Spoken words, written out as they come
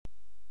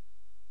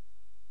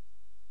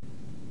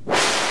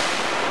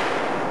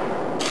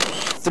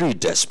three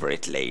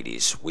desperate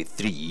ladies with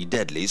three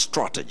deadly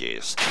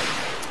strategies.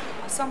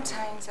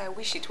 Sometimes I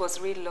wish it was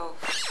real love.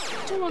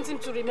 I don't want him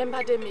to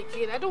remember them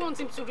again. I don't want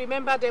him to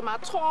remember them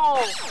at all.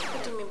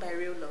 What do you mean by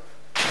real love?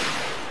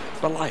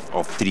 The life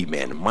of three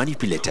men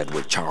manipulated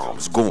with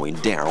charms going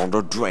down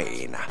the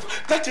drain.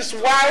 That is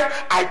why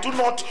I do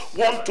not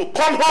want to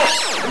come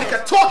home. And they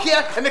can talk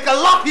here and they can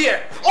laugh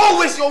here.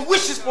 Always your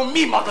wishes for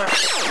me, mother.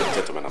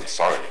 Gentlemen, I'm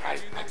sorry. I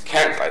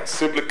can't. I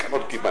simply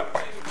cannot give my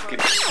wife.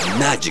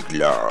 Magic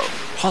love.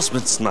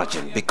 Husband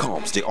snatching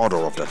becomes the order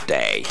of the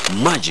day.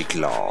 Magic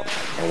love.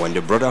 And when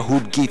the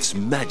brotherhood gives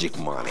magic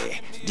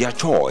money, their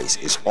choice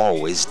is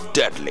always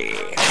deadly.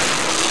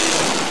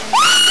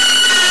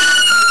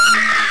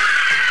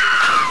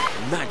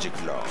 Magic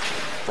Love.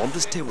 From the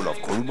stable of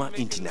Kuruma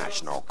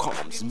International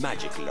comes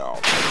Magic Love.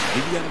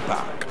 Vivian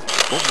Park,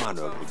 Bob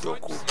Manuel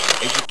Udoku,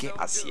 Ejike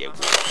Asiego,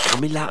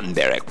 Camila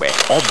Mberekwe,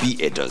 Obi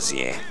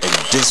Edozie,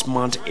 and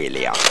Desmond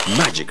Elia.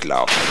 Magic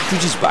Love,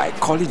 produced by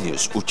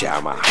Colinius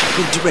Uchama,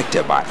 and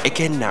directed by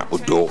Ekenna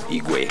Odo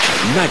Igwe.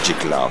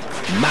 Magic Love,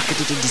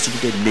 marketed and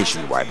distributed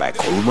nationwide by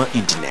Kuruma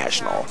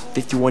International,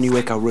 51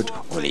 Iweka Road,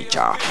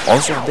 Onitsha.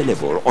 Also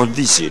available on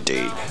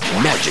VCD.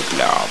 Magic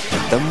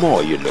Love. The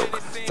more you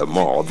look, the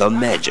more the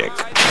magic.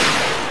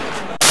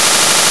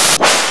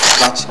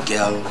 That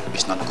girl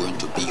is not going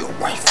to be your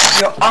wife.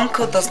 Your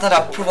uncle does not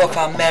approve of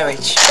our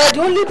marriage. You're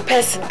the only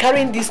person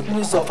carrying this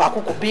news of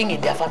Akuko being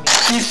in their family.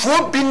 If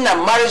we been a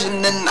marriage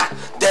Nena,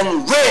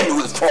 then rain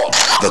will fall.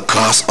 The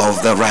cause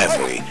of the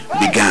rivalry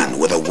began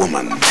with a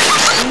woman.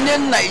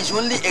 Nena is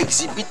only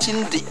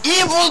exhibiting the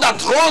evil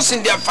that runs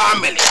in their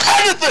family.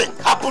 Anything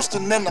happens to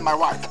Nena, my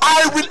wife,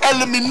 I will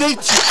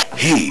eliminate you.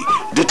 He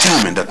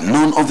determined that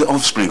none of the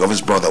offspring of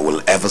his brother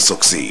will ever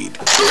succeed.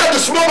 Look at the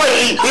small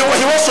boy,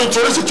 he wants to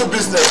introduce you to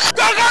business.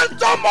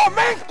 Garanto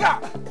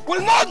Momenka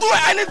will not do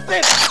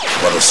anything.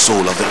 But the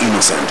soul of the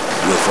innocent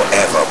will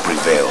forever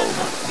prevail.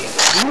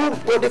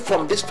 Nobody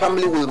from this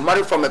family will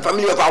marry from a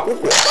family of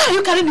Akuko. Why are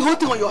you carrying the whole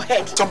thing on your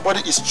head?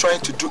 Somebody is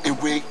trying to do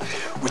away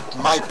with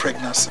my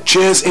pregnancy.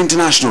 Cheers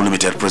International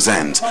Limited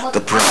presents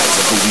the prize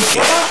of the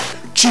weekend.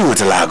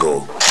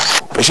 Chiwetalago,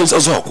 Patience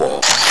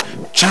Ozokwo,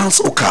 Charles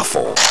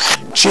Okafor,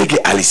 Chege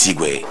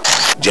Alisigwe,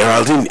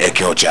 Geraldine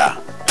Ekeocha.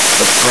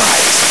 The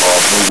prize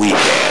of the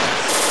weekend.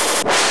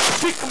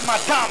 Big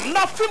madam,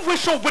 nothing we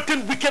show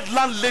waiting wicked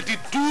landlady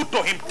do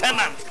to him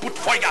tenant. Put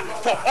fire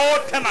for all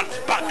tenants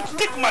back.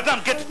 Big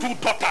madam get 2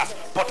 daughters,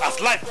 but as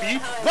life be,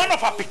 one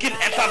of her picking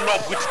enter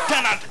love with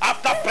tenant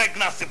after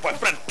pregnancy.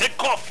 Boyfriend take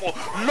off for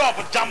love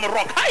jam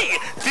rock. Hey,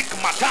 big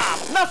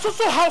madam. Now so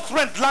house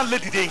rent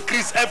landlady they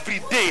increase every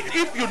day.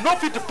 If you know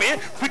fit to pay,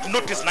 quick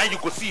notice now you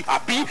go see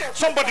happy.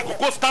 Somebody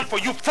go stand for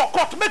you for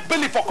court. Make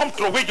belly for come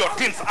throw away your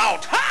things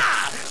out.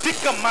 Ha! Big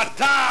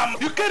madam,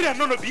 you carry a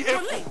no be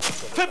able.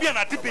 Fabian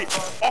Adibe.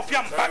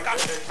 Ofiam Baga,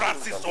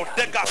 Francis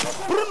Odega,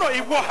 Bruno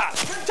Iwoha,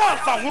 Charles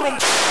Angurum,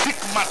 Dick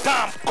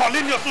Madam,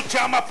 Colinius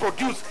Uchama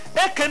produce,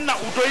 Ekenna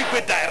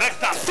Udoigwe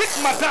director, Dick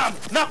Madam,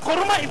 now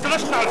Kuruma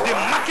International, they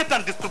market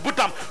and distribute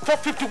them for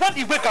 51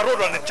 Iweka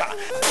Road on the chart.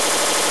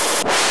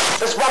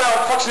 It's one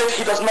unfortunate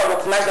he does not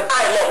recognize that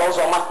I love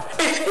Ozoma.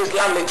 It's his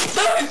landlady.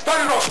 That is fair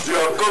enough. You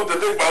have come to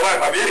take my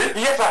wife, have you?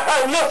 Yes, sir.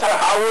 I know, sir.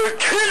 I will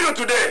kill you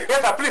today.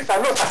 Yes, sir. Please, I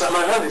know, sir.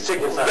 My hand is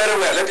shaking, sir. Very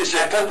well. Let it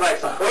shake. I can't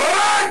write, sir.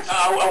 Right!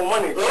 I will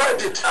manage.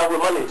 Write it. I will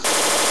manage.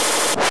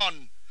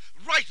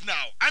 Right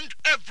now and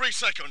every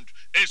second,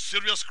 a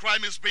serious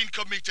crime is being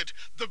committed.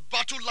 The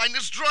battle line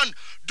is drawn.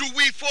 Do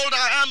we fold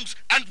our arms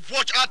and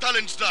watch our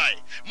talents die?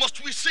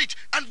 Must we sit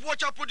and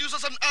watch our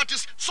producers and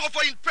artists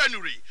suffer in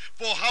penury?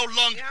 For how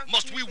long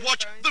must we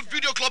watch the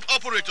video club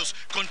operators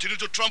continue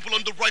to trample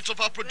on the rights of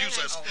our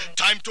producers?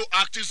 Time to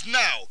act is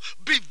now.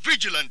 Be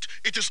vigilant.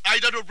 It is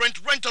either to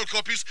rent rental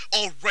copies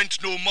or rent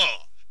no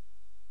more.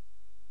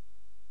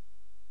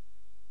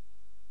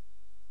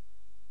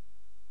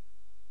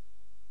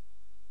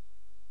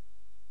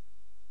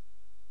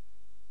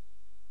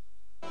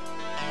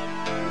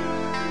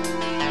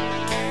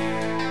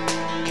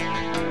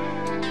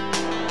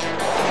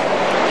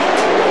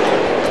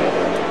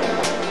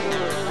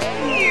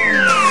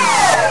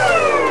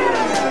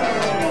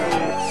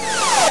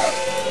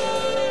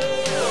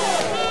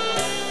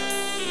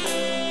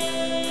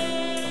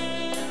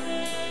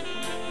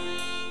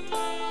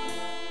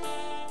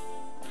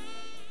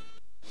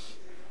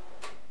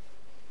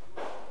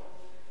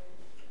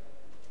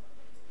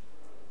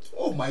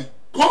 Oh my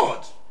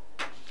God!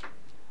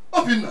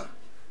 Obinna,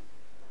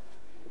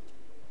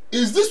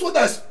 is this what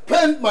I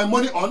spend my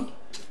money on?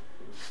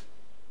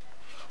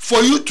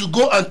 For you to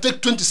go and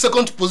take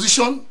 22nd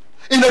position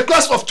in a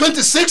class of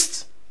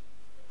 26th?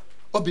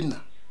 Obinna,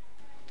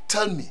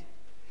 tell me,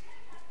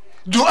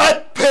 do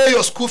I pay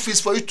your school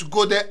fees for you to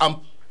go there and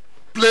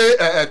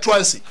play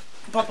truancy?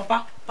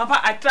 Papa,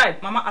 I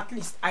tried. Mama, at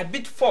least I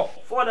beat four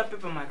other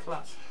people in my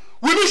class.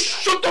 Will you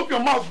shut up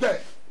your mouth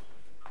there?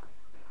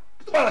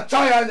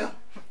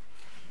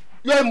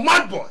 You're a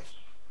mad boy.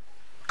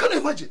 Can you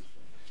imagine?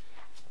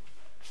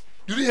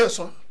 Did you hear,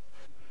 son?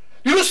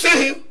 Did you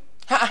see him?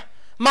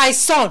 My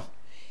son.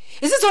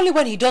 Is it only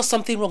when he does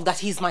something wrong that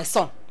he's my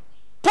son?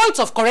 Point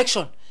of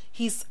correction,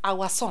 he's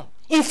our son.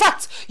 In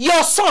fact,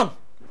 your son.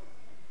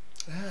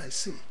 I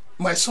see.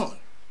 My son,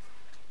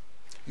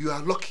 you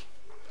are lucky.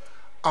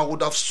 I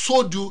would have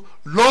sold you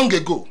long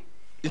ago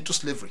into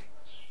slavery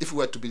if it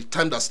were to be the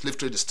time that slave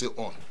trade is still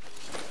on.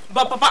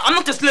 But Papa, I'm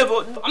not a slave.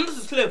 I'm not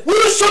a slave.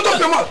 Will you shut up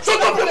your mouth?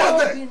 Shut up your mouth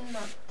there!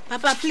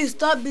 Papa, please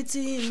stop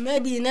beating him.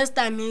 Maybe next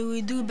time he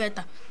will do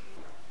better.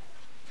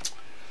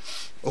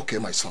 Okay,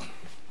 my son.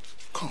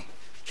 Come.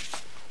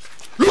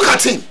 Look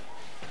at him.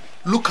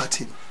 Look at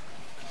him.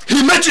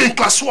 He met you in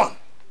class 1.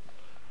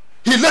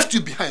 He left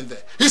you behind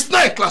there. He's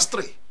now in class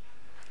 3.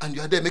 And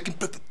you are there making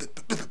pep.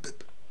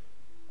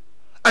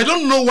 I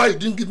don't know why you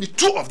didn't give me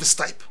 2 of this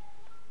type.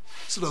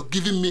 Instead of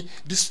giving me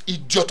this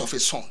idiot of a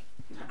son.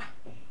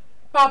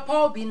 Papa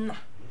Obinna,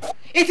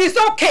 it is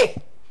okay.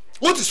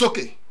 What is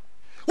okay?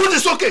 What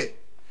is okay?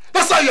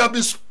 That's how you have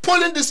been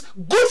spoiling this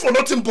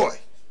good-for-nothing boy.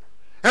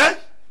 Eh?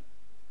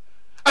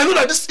 I know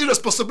that this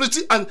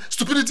irresponsibility and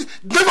stupidity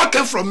never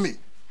came from me.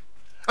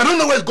 I don't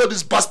know where you got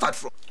this bastard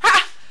from.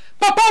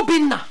 Papa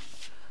Obinna,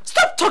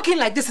 stop talking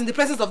like this in the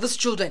presence of these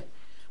children.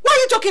 Why are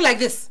you talking like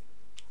this?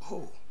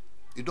 Oh,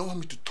 you don't want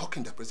me to talk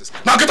in their presence.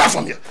 Now get out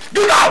from here.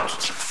 Get out!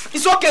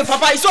 It's okay,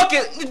 Papa. It's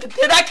okay.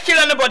 Did I kill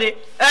anybody?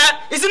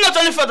 Is it not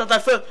only fair that I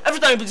fail? Every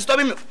time you be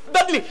disturbing me.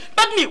 Bet me.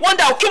 One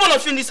day I'll kill one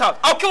of you in this house.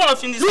 I'll kill one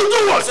of you in this house. You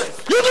do what?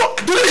 You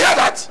do? Do you hear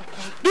that?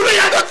 Do you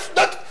hear that?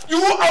 That you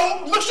will,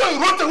 I will make sure you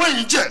run away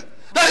in jail.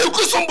 That he'll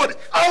kill somebody.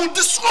 I will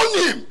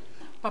disown him.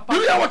 Papa, do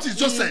you hear what he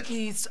just said?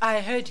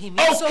 I heard him.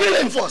 I'll kill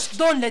him first.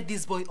 Don't let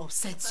this boy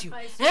upset you.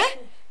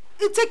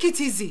 Take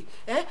it easy.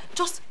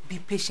 Just be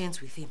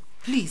patient with him.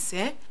 Please,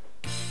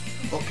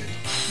 Okay.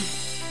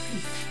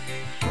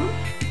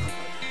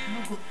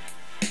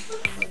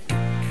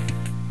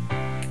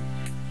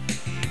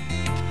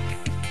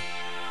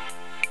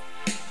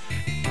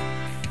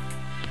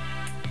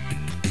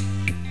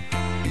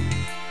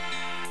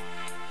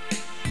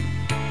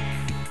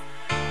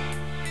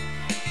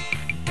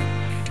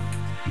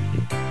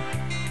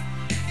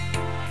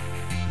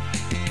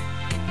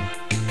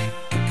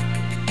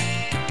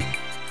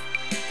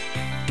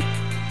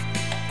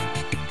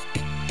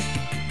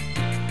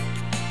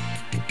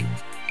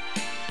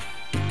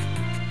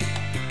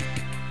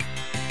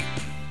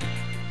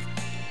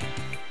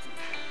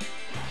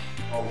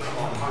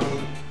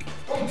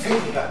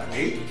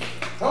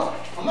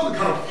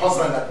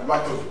 Husband that would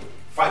like to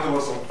fight over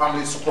some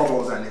family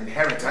squabbles and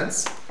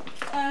inheritance.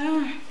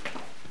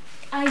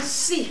 I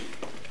see.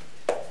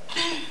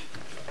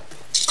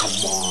 Come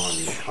on,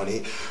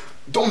 honey.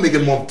 Don't make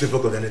it more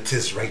difficult than it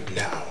is right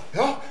now.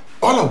 Yeah?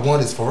 All I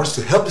want is for us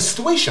to help the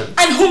situation.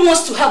 And who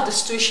wants to help the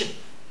situation?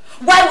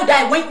 Why would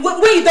I when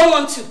you don't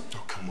want to?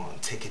 Oh, come on,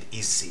 take it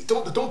easy.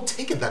 Don't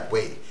take it that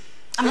way.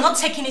 I'm not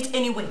taking it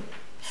anyway.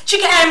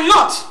 Chike, I am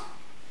not.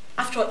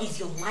 After all, it's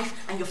your life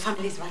and your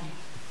family's value.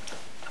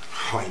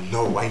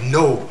 Oh, I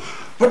know.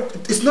 But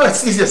it's not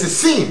as easy as it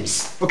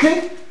seems,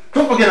 okay?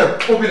 Don't forget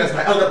that Obin is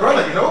my elder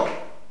brother, you know?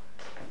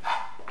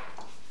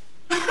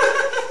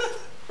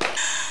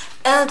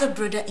 Elder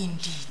brother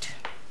indeed.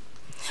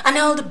 An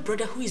elder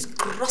brother who is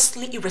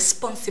grossly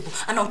irresponsible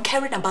and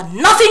uncaring about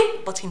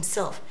nothing but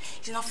himself.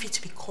 He's not fit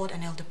to be called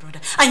an elder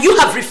brother. And you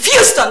have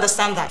refused to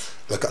understand that.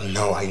 Look,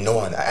 no, I know,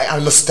 and I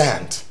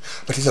understand.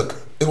 But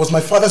look, it was my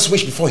father's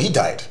wish before he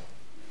died.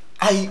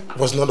 I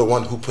was not the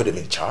one who put him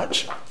in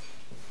charge.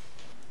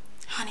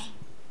 Honey,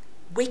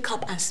 wake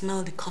up and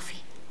smell the coffee,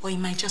 or it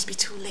might just be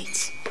too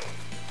late.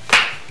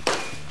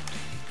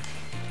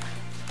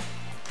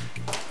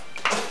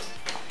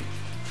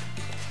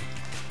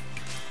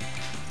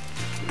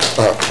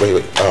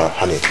 Wait,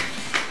 honey.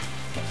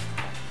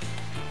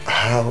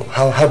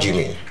 How do you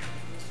mean?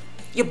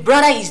 Your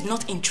brother is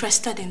not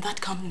interested in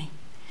that company.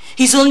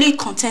 He's only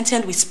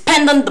contented with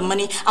spending the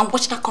money and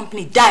watch that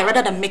company die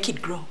rather than make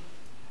it grow.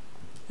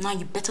 Now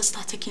you better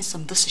start taking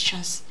some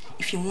decisions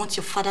if you want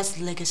your father's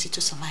legacy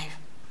to survive.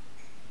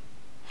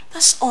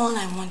 That's all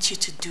I want you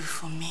to do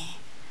for me.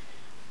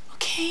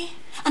 Okay?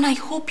 And I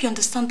hope you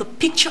understand the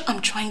picture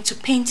I'm trying to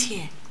paint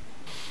here.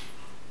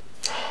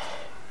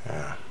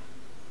 Yeah.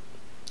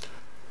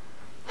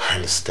 I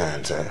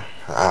understand.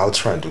 I'll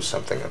try and do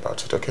something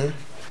about it, okay?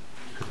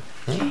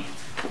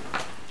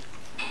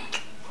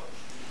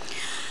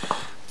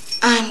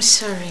 I'm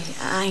sorry.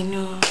 I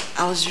know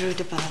I was rude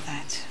about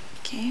that.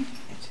 Okay?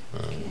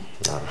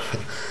 No,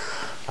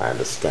 I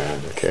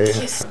understand, okay?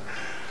 Yes.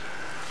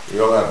 We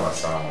all have our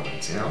sour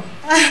moments, you know?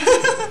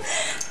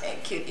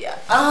 Thank you, dear.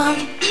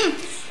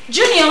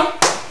 Junior!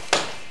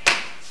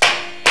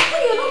 Oh,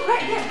 you're not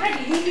right there,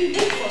 ready. You'll be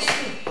late for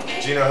school.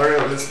 Okay? Gina, hurry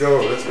up. Let's go.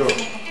 Let's go.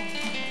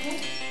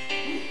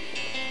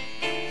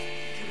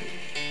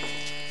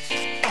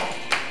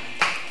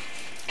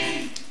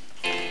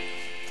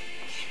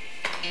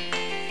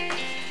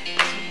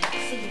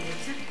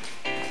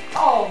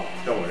 Oh.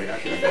 Don't worry, I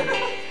can do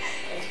it.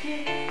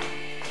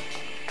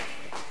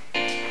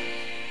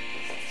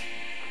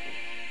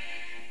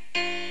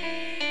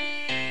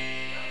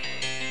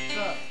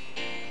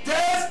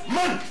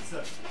 Desmond!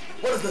 Sir.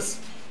 What is this?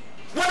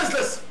 What is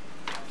this?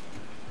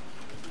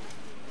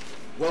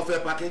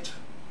 welfare package,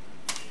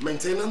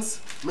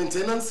 maintenance,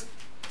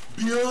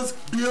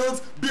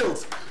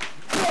 bills.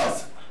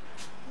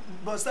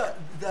 But sir,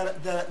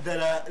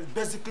 there are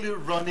basically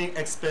running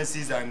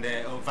expenses and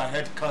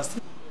overhead costs.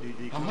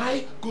 Am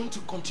I going to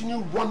continue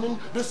running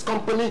this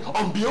company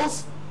on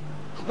bills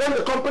when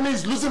the company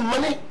is losing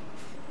money?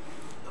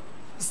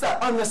 Sir,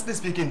 honestly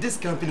speaking, this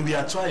company we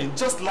are trying.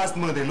 Just last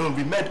month alone,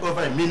 we made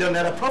over $1 million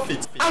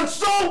profit. And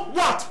so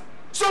what?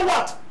 So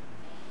what?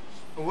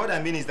 What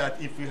I mean is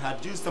that if we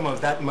had used some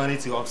of that money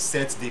to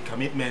offset the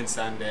commitments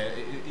and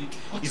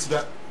it's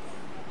that.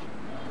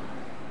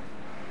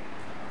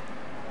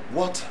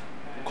 What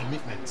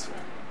commitments?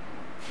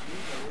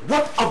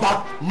 What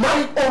about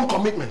my own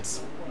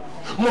commitments?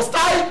 Must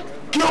I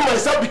kill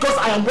myself because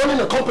I am running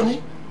a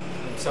company?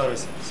 I'm sorry,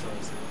 sir.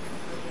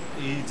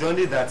 It's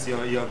only that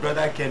your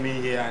brother came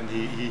in here and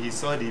he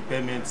saw the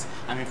payments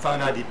and he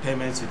found out the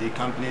payments to the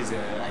company's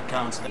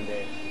accounts. And,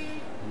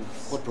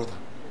 what brother?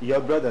 Your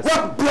brother.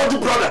 What bloody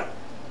brother?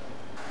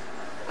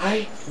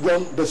 I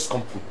run this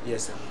company.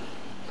 Yes, sir.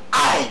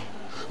 I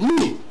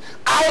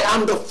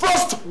am the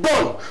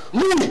firstborn.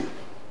 Me.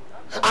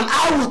 And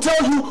I will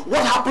tell you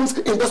what happens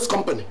in this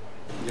company.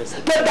 Yes,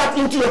 sir. Get that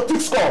into your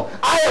thick skull.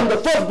 I am the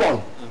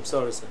firstborn. I'm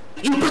sorry, sir.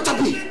 You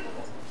better be.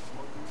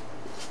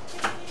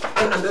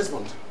 And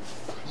Desmond,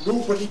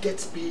 nobody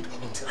gets paid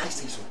until I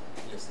say so.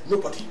 Yes, sir.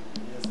 Nobody.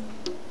 Yes,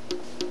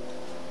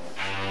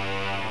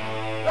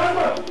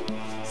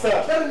 sir.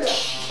 Sir, tell me.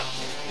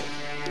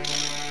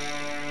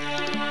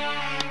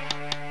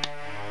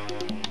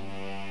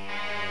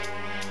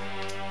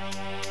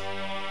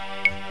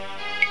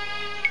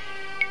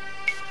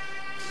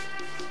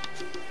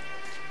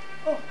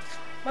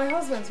 My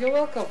husband, you're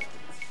welcome.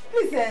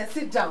 Please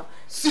sit down.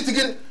 Sit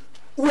again.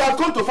 We have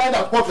come to find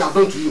out what we have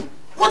done to you.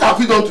 What have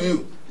we done to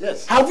you?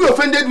 Yes. Have we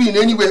offended you in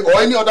any way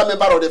or any other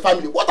member of the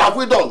family? What have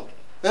we done?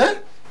 Eh?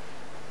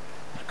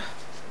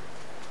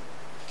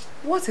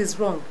 What is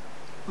wrong,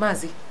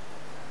 Mazi?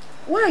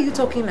 Why are you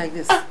talking like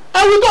this? I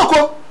will talk,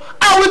 oh.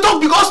 I will talk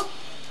because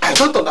I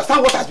don't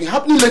understand what has been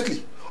happening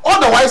lately.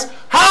 Otherwise,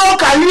 how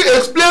can you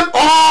explain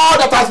all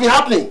that has been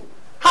happening?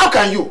 How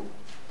can you?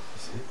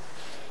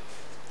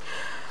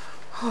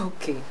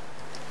 Okay.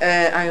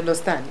 I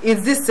understand.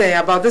 Is this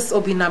about this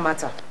Obinna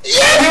matter?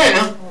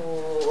 Yeah!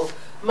 Oh,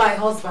 my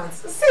husband.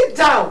 Sit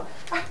down.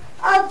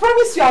 I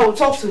promise you I will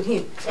talk to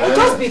him.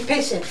 Just be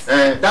patient.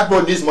 That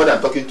boy needs more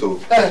than talking to.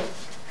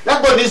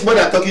 That boy needs more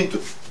than talking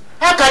to.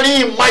 How can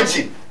he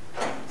imagine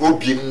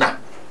Obinna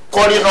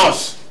calling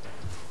us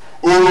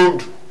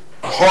old,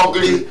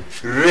 hungry,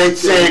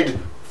 wretched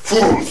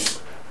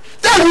fools?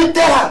 Tell her.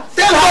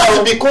 Tell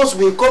her. Because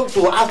we come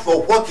to ask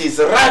for what is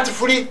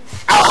rightfully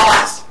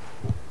ours.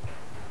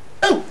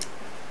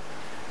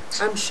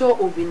 I'm sure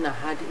Obinna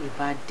had a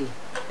bad day.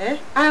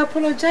 I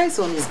apologize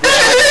on his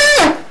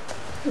behalf.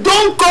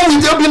 Don't come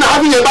with Obinna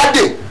having a bad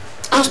day.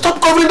 And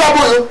stop covering that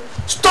boy, yo.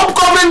 Stop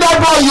covering that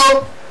boy,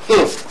 yo.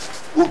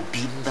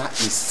 Obinna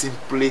is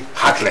simply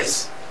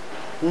heartless,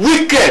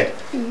 wicked,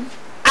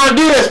 and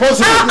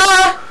irresponsible.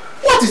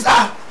 What is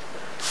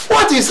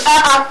What is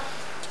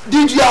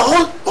Did your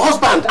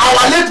husband,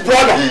 our late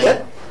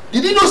brother,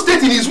 did he not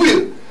state in his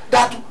will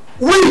that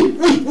we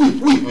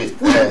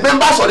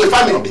members of the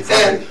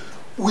family,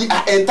 we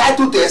are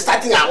entitled to a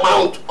certain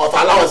amount of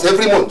allowance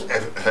every month?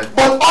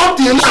 But up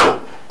till now,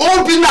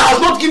 Obinna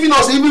has not given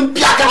us even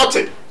pia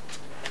counting.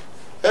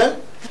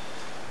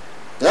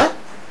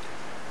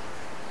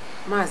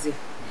 Mazi,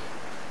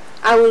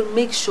 I will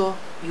make sure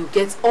you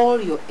get all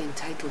your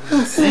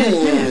entitlements.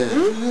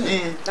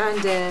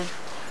 And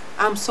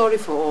I'm sorry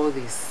for all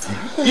this.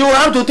 You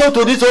have to talk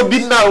to this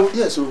Obinna now.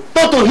 Yes, sir.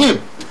 Talk to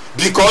him.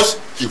 Because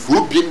if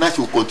Obinna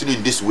should continue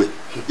in this way,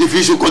 if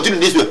he should continue in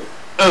this way,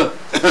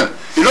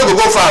 you don't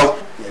go far.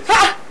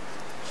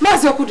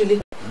 Mazi Okudili,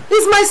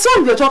 it's my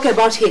son we're talking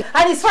about here,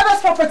 and his father's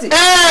property.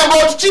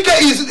 But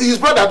Chike is his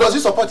brother. Does he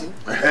support him?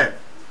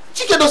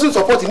 Chike doesn't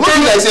support him.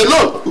 Obinna is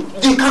alone.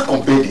 You can't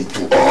compare the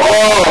two.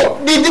 Oh,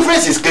 the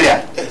difference is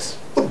clear. Yes,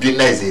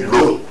 Obinna is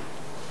alone.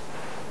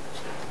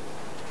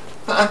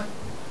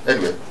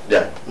 Anyway,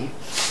 yeah.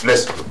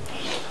 Let's go.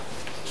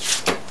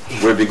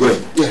 We'll be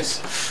going.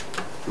 Yes.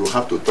 You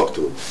have to talk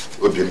to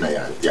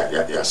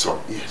Obinna, your son.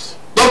 Yes.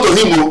 Talk to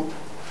him, oh.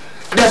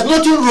 There's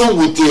nothing wrong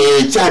with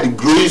a child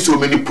growing so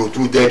many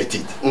protruded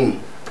teeth.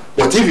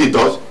 But if he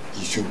does,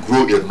 he should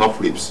grow enough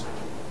lips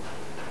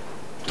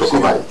to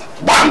cover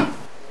it. Bam!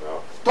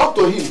 Talk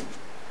to him.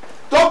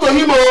 Talk to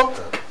him, oh.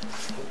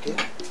 Okay.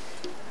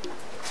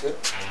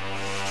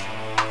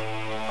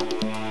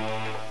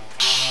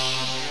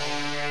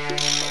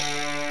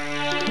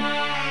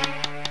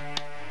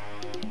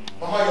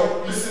 Mama,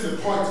 you're missing the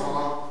point,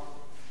 Mama.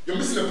 You're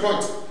missing the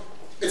point.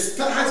 It's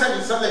high time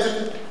you start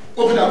letting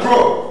Obinna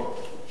grow.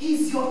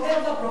 He's your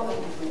elder brother.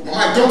 Mama,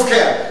 I don't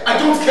care. I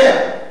don't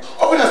care.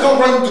 Obinna's not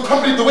running the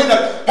company the way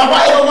that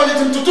Papa ever wanted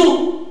him to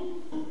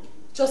do.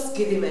 Just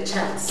give him a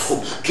chance.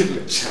 Oh, give him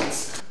a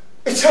chance.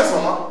 A chance,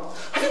 Mama.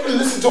 Have you been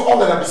listening to all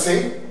that I've been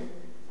saying?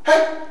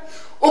 Hey?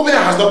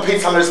 Obinna has not paid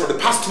salaries for the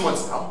past 2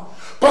 months now.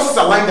 Bosses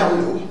are lying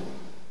down low.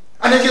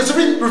 And And he has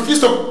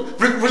refused to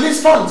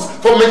release funds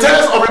for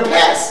maintenance or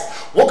repairs.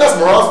 Workers'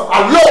 morals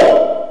are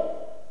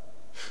low.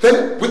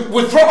 Then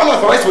withdraw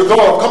unauthorized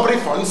withdrawal of company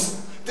funds.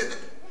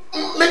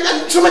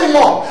 And so many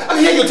more. And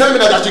here you tell me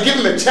that I should give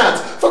him a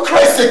chance. For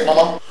Christ's sake,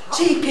 Mama.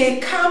 GK,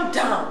 calm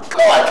down. No,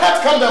 I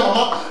can't calm down,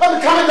 Mama. I've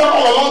been calming down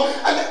all along,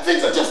 and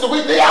things are just the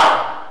way they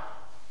are.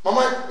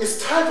 Mama,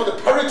 it's time for the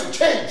parade to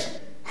change.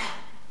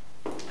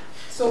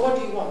 So what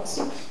do you want?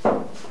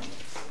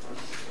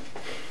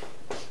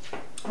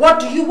 What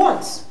do you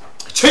want?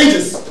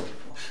 Changes.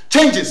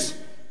 Changes.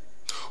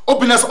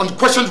 Openness on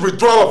questioned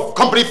withdrawal of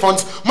company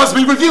funds must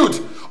be reviewed.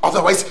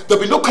 Otherwise,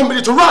 there'll be no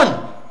company to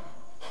run.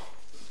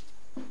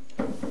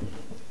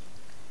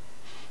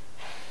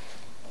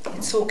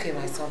 It's okay,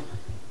 my son.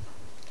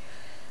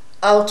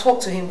 I'll talk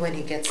to him when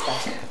he gets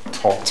back.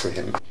 Talk to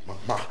him?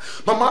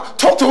 Mama,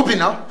 talk to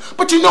Obinna.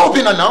 But you know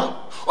Obinna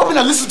now.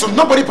 Obinna listens to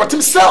nobody but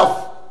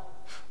himself.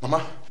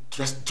 Mama,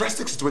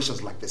 drastic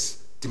situations like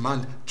this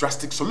demand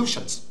drastic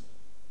solutions.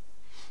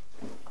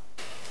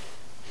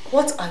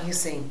 What are you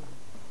saying?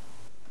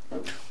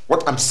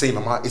 What I'm saying,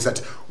 Mama, is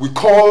that we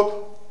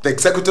call the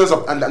executors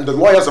of, and the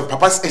lawyers of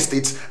Papa's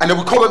estates, and then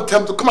we call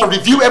them to come and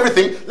review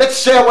everything.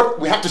 Let's share what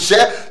we have to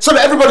share so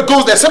that everybody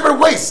goes their separate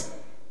ways.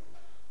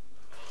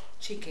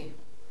 Chike.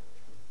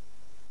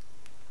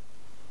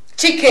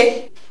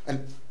 Chike!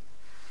 And,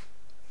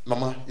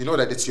 Mama, you know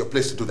that it's your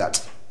place to do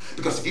that.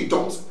 Because if you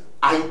don't,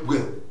 I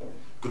will.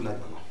 Good night,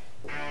 Mama.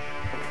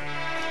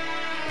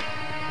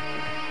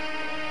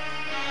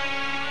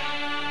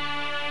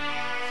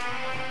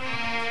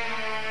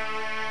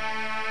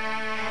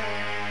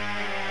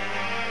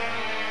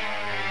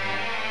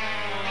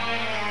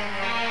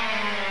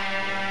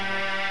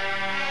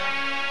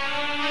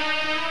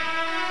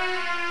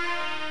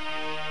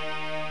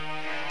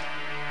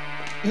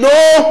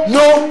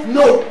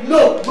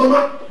 No,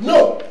 Mama,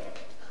 no.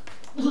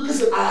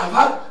 Listen, I have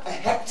had a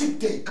hectic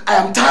day. I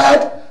am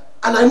tired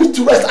and I need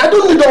to rest. I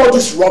don't need all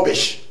this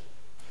rubbish.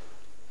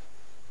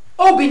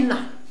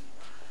 Obinna,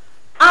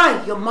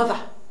 I, your mother,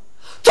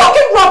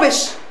 talking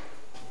rubbish.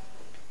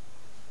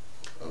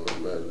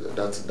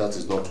 That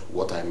is not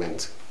what I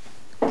meant.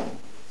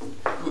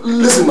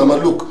 Listen, Mama,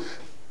 look.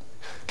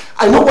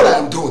 I know what I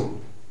am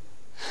doing.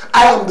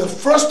 I am the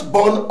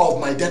firstborn of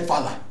my dead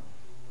father.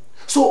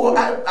 So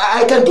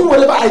I can do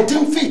whatever I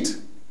deem fit.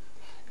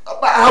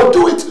 I'll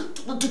do it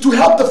to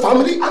help the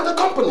family and the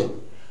company.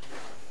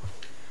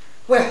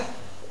 Well,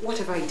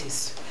 whatever it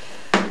is,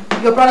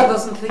 your brother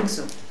doesn't think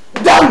so.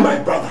 Damn my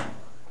brother!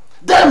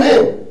 Damn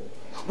him!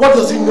 What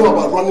does he know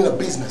about running a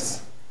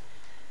business?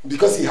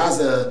 Because he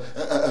has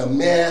a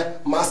mere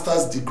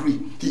master's degree,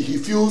 he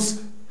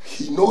feels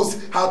he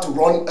knows how to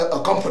run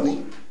a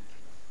company.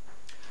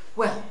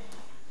 Well,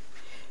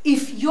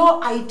 if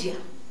your idea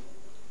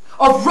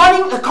of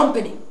running a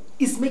company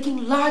is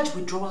making large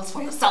withdrawals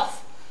for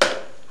yourself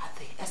at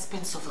the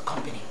expense of the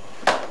company,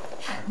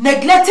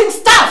 neglecting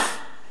staff,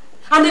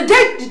 and the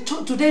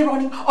day-to-day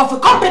running of a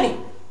company,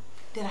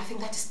 then I think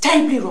that is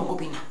terribly wrong,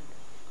 Obinna.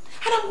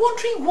 And I'm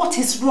wondering what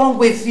is wrong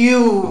with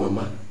you.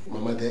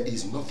 Mama, there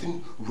is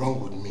nothing wrong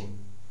with me.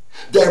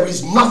 There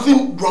is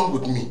nothing wrong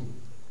with me.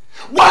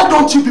 Why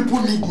don't you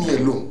people leave me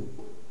alone?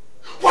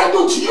 Why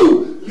don't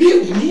you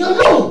leave me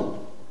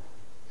alone?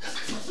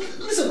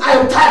 Listen, I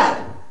am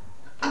tired.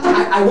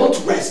 I want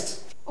to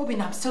rest.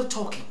 Obinna, I'm still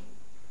talking.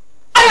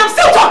 I am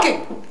still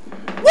talking!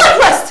 What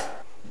rest?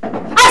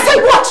 I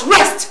say what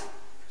rest?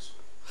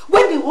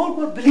 When the whole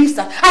world believes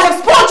that I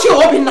have spoiled you,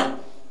 Obinna.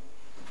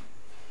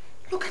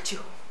 Look at you.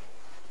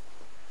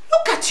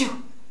 Look at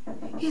you.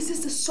 Is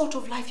this the sort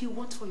of life you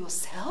want for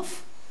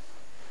yourself?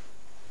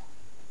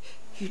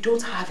 You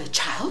don't have a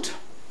child.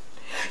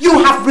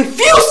 You have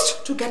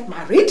refused to get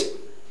married.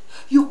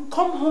 You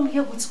come home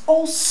here with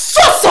all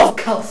sorts of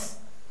girls.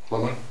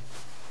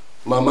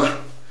 Mama,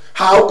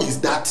 how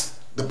is that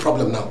the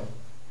problem now?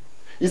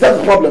 Is that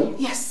the problem?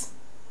 Yes,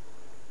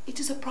 it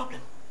is a problem.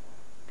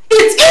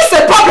 It is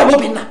a problem,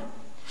 Obinna.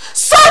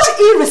 Such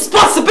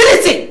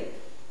irresponsibility.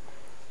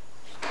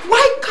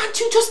 Why can't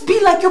you just be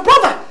like your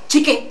brother,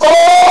 Chike?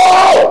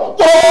 Oh!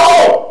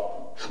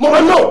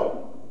 Mama,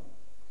 no!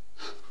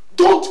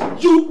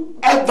 Don't you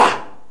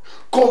ever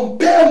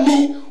compare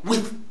me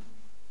with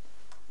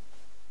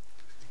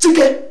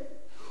Chike.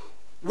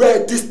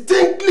 We're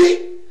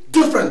distinctly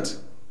different.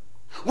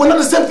 We're not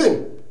the same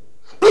thing.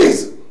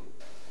 Please.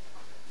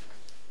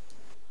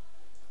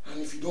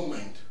 And if you don't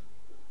mind.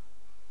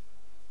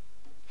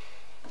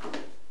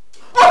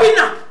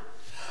 Obinna!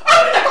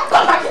 Obinna,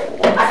 come back here!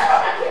 Come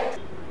back here!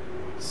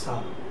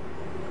 Sir,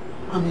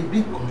 I'm a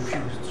bit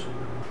confused.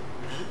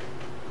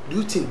 Do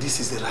you think this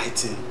is the right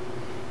thing?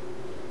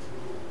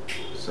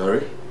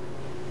 Sorry?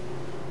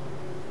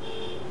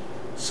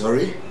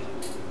 Sorry?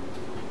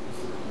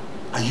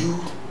 Are you,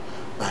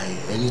 by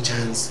any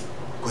chance,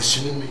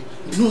 questioning me?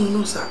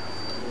 No, sir.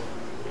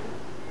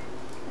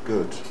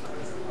 Good.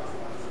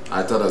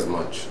 I thought as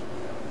much.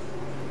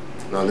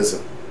 Now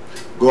listen.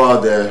 Go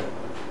out there,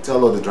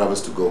 tell all the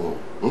drivers to go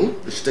home.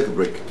 They should take a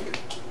break.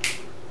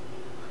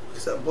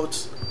 Sir,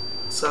 but,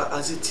 sir,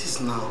 as it is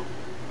now,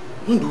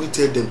 When do we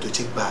tell them to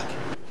check back?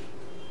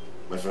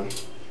 My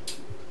friend,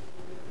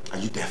 are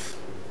you deaf?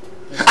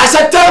 I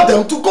said tell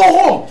them to go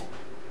home.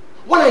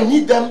 When I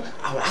need them,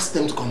 I will ask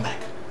them to come back.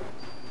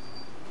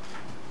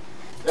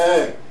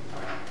 Hey,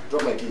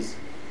 drop my keys.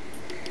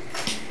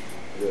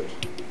 Good.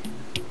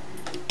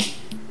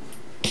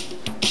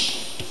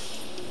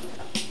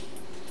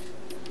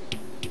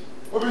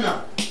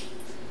 Obinna!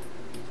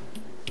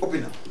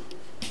 Obinna,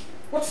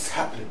 what's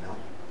happening now?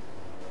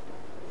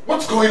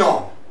 What's going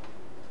on?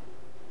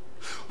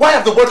 Why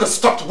have the workers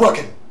stopped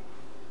working?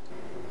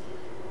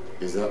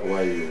 Is that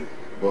why you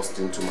burst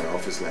into my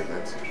office like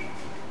that?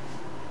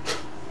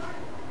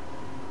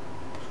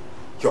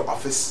 Your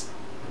office?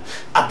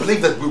 I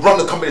believe that we run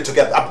the company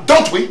together,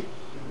 don't we?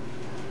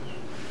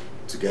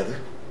 Together?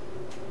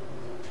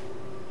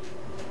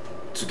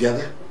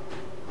 Together?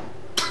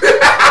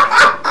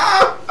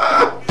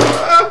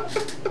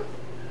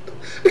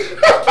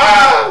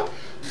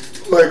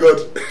 My God.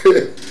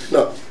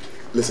 Now,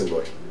 listen,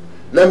 boy.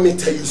 Let me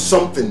tell you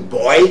something,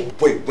 boy.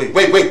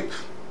 Wait.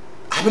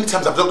 How many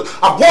times I've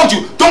warned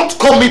you, don't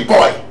call me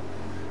boy.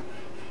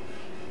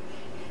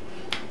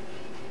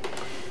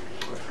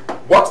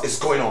 What is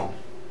going on?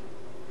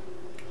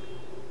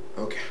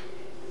 Okay.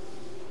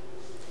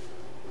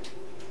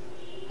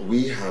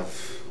 We have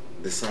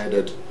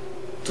decided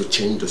to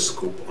change the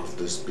scope of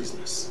this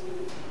business.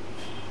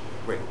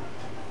 Wait,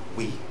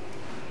 we?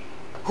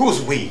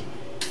 Who's we?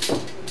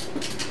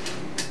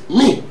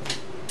 Me.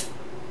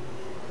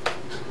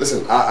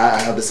 Listen, I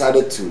have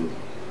decided to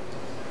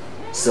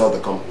sell the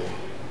company.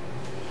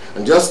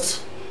 And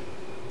just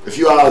a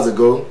few hours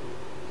ago,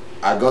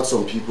 I got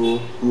some people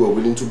who are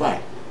willing to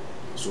buy.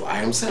 So I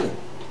am selling.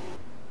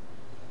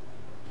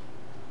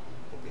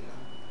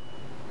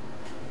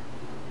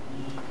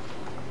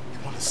 You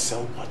want to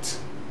sell what?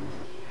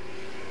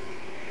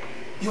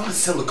 You want to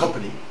sell the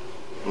company?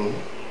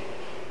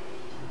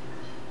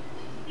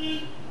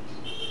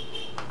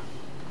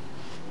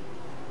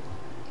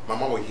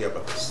 Mama will hear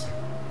about this.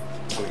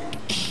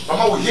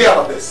 Mama will hear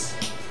about this.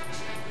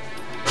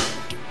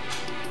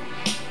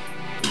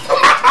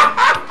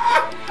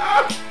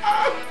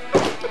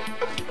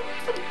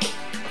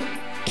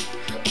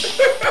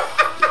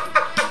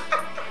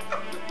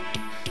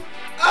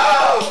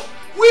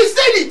 We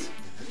said it!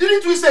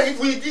 Didn't we say it?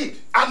 We did.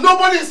 And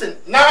nobody listened.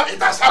 Now it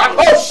has happened.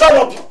 Oh, shut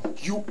up!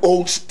 You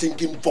old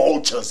stinking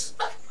vultures.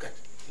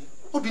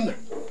 Obinna,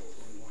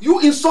 you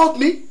insult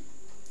me?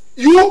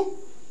 You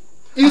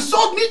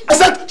insult me? I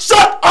said,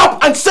 shut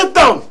up and sit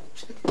down!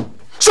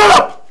 Shut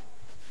up!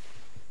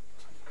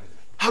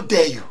 How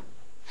dare you?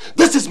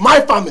 This is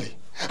my family,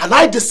 and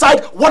I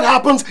decide what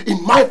happens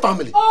in my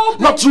family,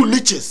 not you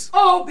leeches.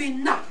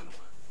 Obinna,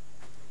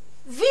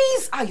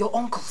 these are your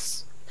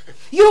uncles,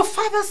 your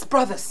father's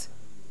brothers.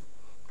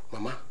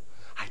 Mama,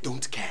 I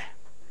don't care.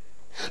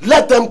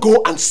 Let them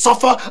go and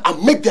suffer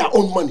and make their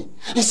own money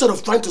instead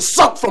of trying to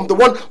suck from the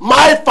one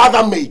my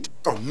father made.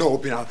 Oh no,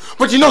 Obinna.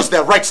 But you know it's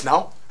their rights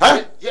now.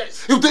 Huh?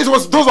 Yes. If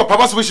those were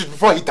Papa's wishes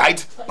before he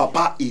died.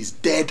 Papa is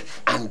dead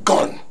and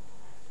gone.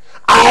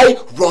 I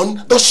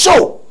run the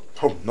show.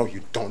 Oh no,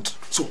 you don't.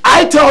 So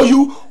I tell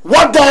you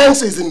what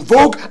dance is in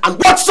vogue and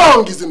what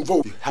song is in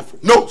vogue. You have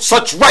no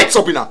such rights,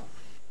 Obinna.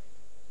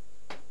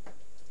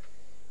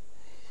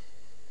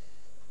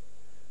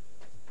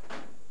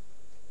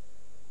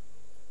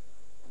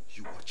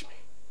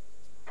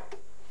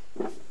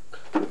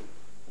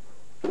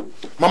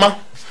 Mama,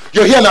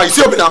 you're here now. You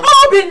see Obinna?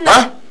 Obinna!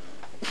 Huh?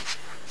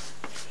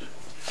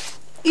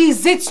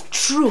 Is it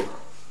true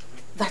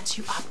that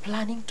you are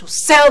planning to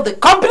sell the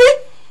company?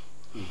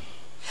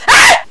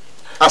 Hey!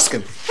 Ask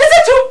him. Is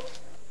it true?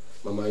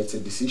 Mama, it's a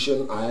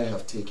decision I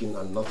have taken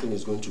and nothing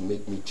is going to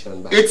make me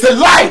turn back. It's a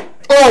lie!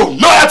 Oh,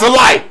 no, that's a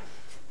lie!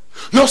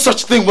 No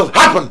such thing will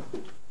happen!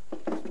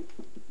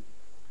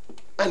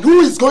 And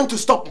who is going to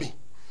stop me?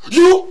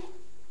 You?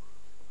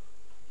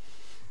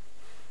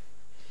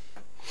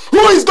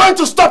 Who is going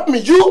to stop me?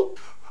 You?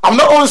 I'm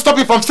not only stop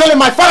you from selling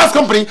my father's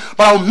company,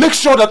 but I'll make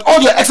sure that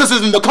all your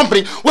excesses in the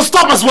company will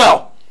stop as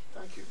well.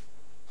 Thank you.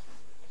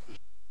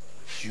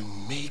 You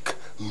make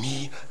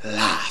me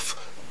laugh,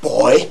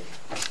 boy.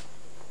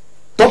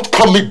 Don't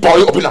call me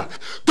boy, Obinna.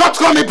 Don't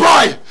call me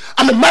boy.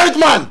 I'm a married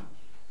man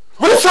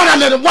with a son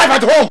and a wife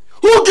at home.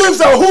 Who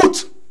gives a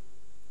hoot?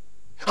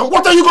 And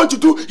what are you going to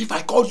do if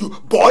I call you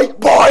boy?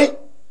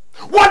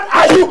 What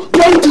are you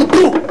going to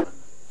do?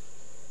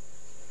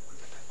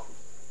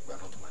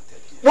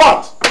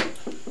 What?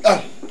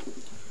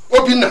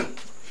 Obinna,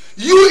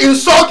 you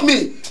insult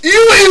me.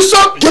 You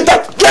insult. Get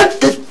out of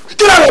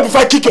here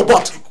before I kick your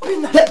butt.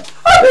 Obinna,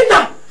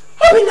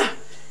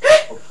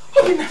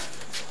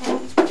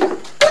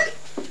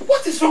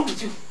 what is wrong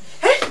with you?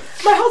 Eh?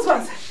 My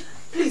husband,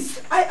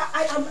 please,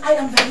 I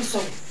am very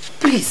sorry.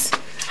 Please,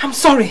 I'm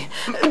sorry.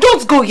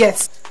 Don't go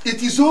yet.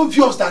 It is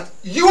obvious that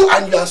you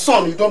and your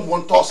son, you don't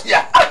want us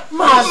here.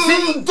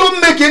 Mazi,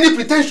 don't make any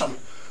pretension.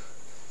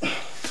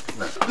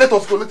 Let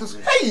us go.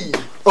 Hey!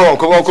 Oh,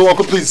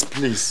 uncle, please.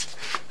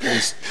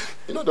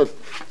 You know that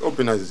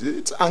Obina,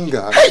 it's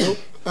anger. Hey!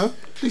 Huh?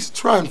 Please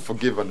try and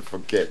forgive and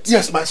forget.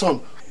 Yes, my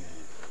son.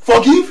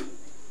 Forgive?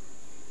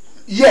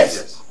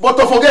 Yes. But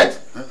to forget?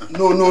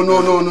 No.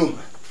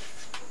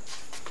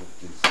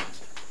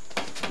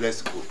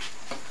 Let's go.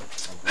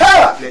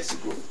 Hey! Let's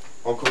go.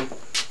 Uncle.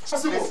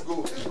 Let's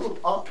go.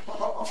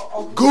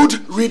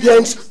 Good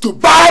riddance to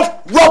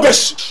bad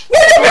rubbish.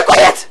 Will you be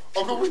quiet?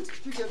 Uncle, wait.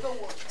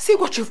 See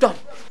what you've done.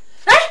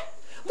 Eh?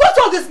 What's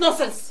all this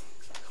nonsense?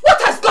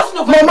 What has gotten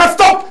over Mama,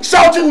 stop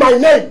shouting my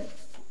name.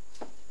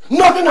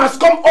 Nothing has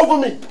come over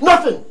me.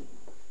 Nothing.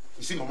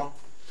 You see, Mama?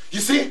 You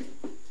see?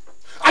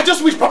 I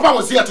just wish Papa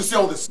was here to see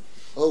all this.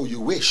 Oh,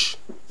 you wish?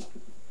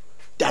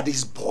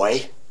 Daddy's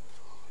boy?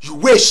 You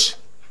wish?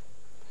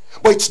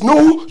 But it's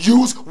no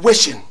use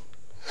wishing.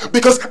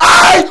 Because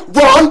I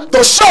run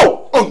the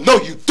show! Oh,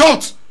 no, you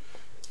don't!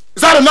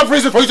 Is that enough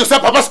reason for you to sell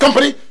Papa's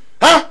company?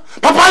 Huh?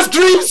 Papa's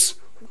dreams?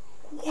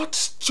 What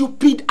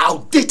stupid,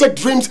 outdated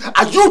dreams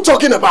are you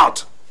talking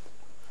about?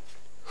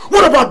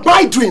 What about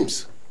my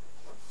dreams?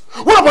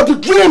 What about the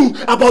dream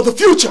about the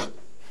future?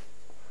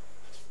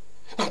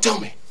 Now tell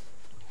me,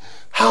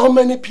 how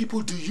many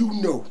people do you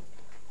know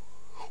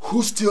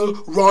who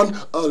still run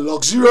a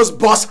luxurious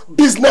bus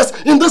business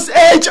in this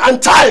age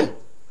and time?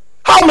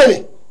 How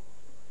many?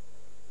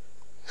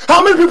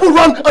 How many people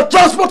run a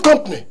transport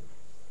company?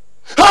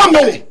 How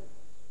many?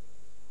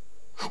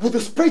 With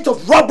the spate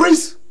of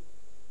robberies?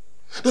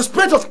 The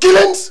spate of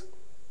killings?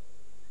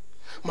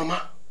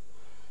 Mama,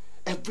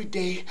 every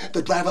day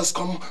the drivers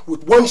come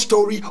with one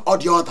story or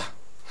the other.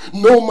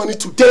 No money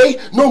today,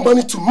 no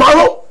money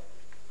tomorrow.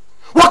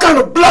 What kind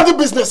of bloody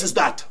business is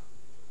that?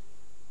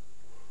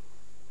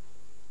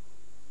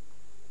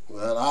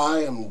 Well,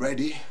 I am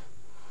ready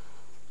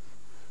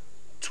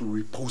to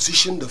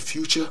reposition the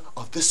future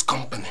of this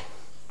company.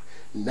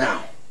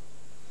 Now.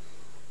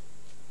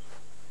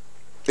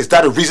 Is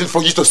that a reason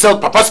for you to sell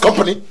Papa's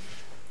company?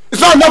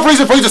 It's not enough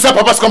reason for you to sell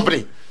Papa's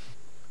company.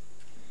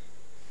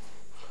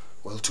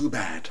 Well, too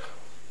bad.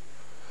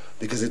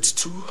 Because it's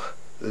too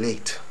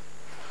late.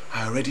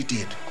 I already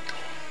did.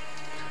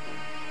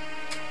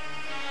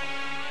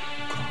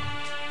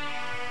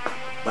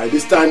 By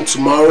this time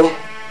tomorrow,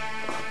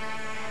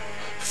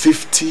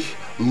 50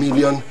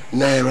 million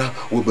naira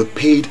will be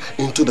paid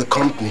into the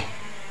company.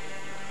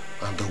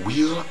 And the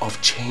wheel of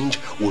change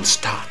will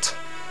start.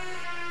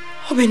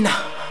 Obina,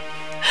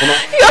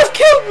 you have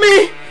killed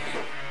me!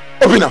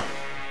 Obina,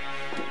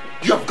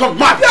 you have gone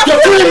mad!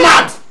 You're doing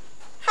mad!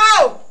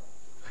 How?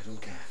 I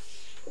don't care.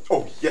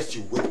 Oh, yes,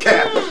 you will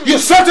care. You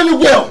certainly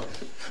will.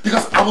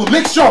 Because I will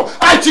make sure,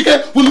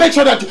 Chike will make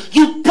sure that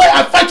you pay,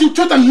 I fight you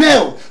tooth and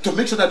nail to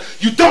make sure that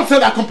you don't sell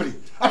that company.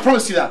 I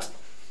promise you that.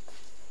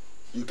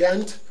 You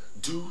can't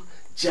do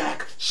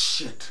jack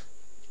shit.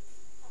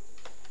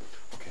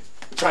 Okay,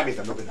 try me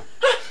then, Obina.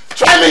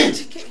 Try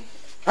me!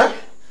 Huh?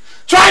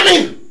 Try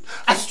me!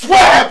 I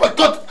swear by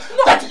God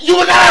that you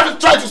will not have to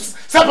try to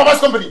sell Papa's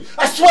company.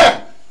 I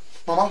swear!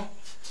 Mama,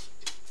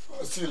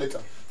 I'll see you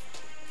later.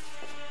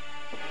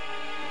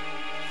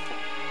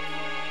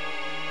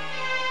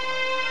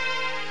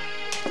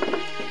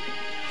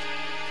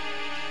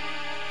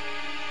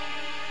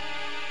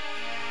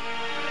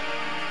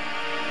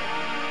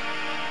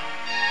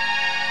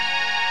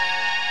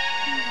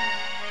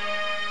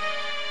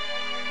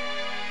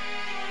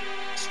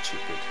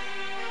 Stupid.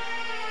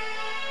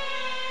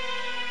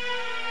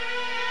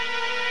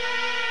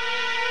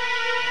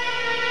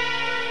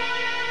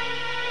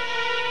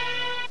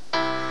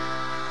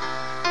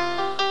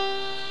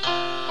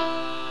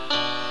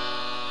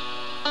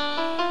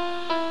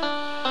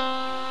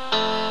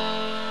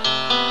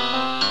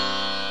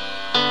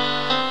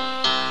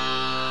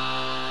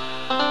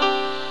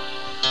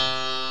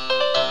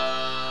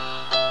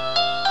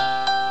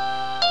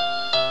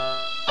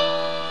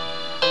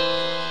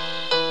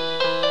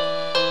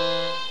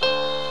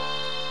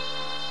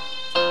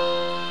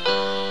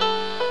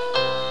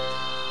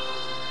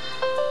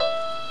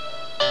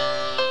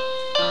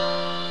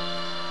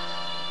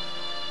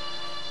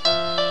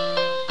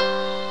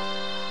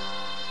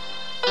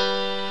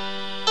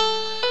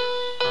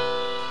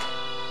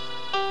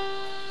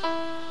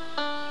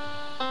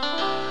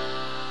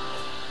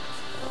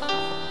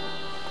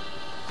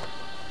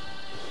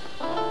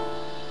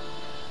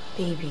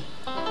 Baby,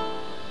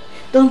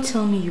 don't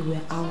tell me you were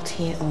out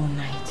here all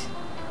night.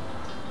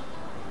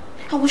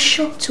 I was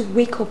shocked to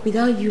wake up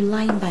without you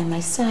lying by my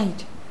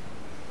side.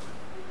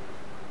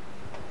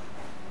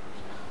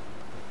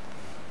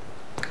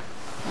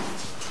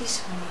 Please,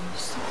 honey,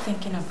 stop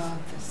thinking about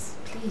this.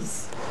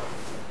 Please.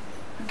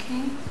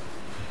 Okay?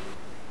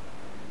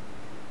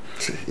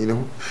 You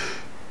know,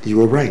 you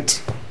were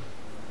right.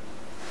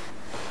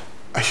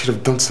 I should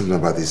have done something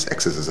about these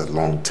excesses a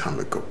long time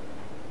ago.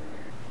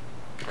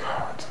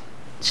 God.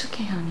 It's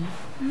okay, honey.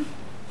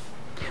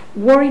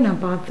 Worrying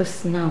about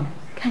this now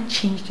can't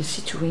change the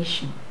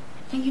situation.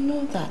 And you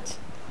know that.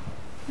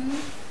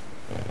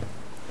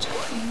 It's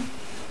okay.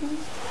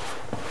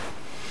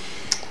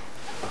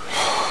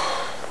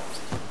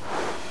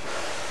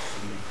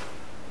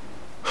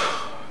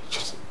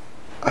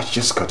 I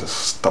just gotta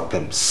stop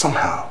him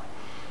somehow.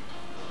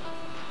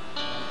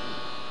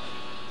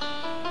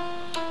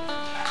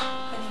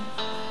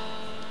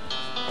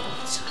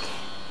 It's okay.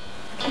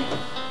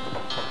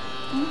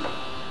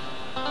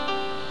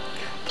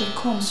 Okay,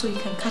 come so you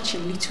can catch a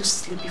little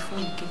sleep before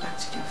you get back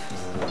to the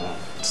office. No,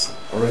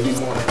 it's already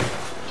morning.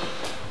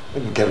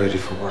 Let me get ready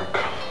for work.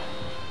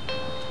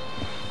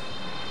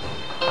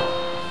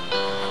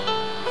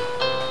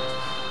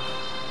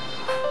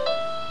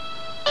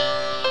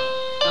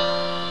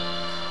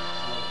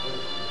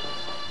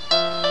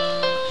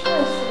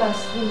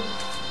 Asleep.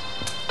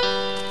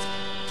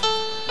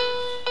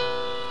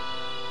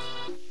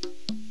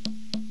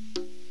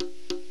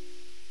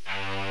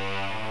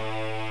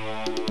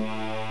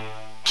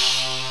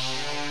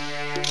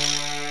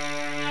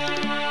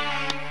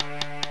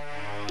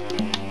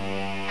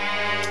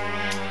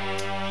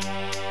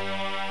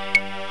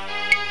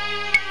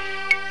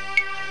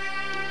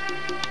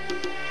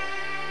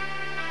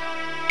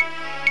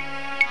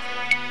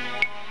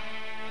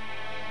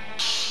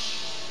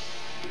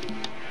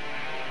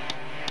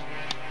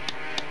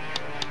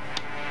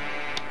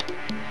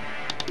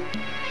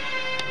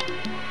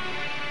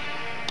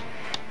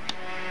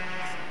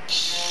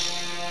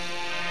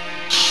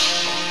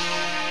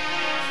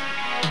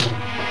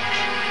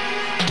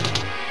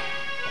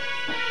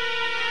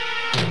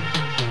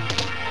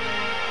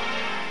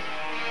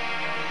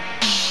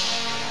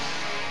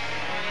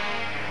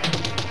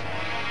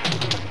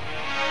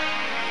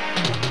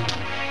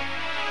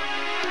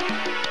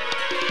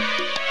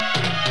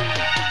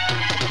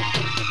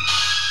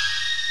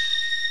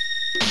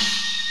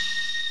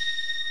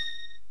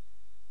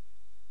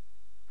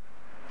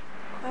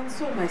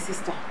 My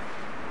sister,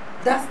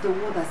 that's the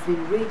war that's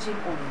been raging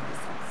on in this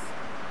house.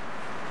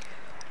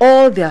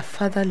 All their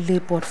father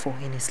labored for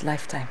in his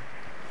lifetime,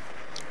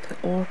 they're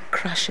all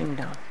crashing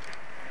down.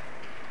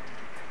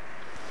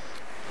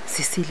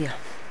 Cecilia,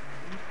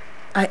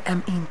 I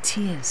am in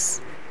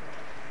tears.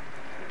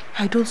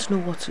 I don't know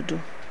what to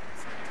do.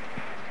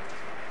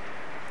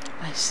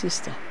 My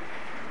sister,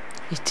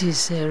 it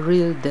is a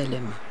real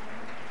dilemma.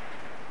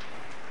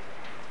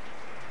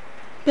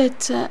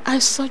 But I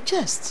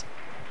suggest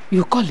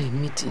you call a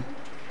meeting.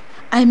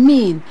 I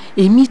mean,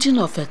 a meeting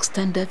of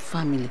extended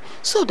family,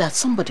 so that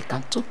somebody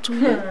can talk to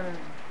you.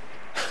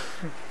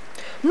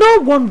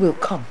 No one will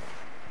come.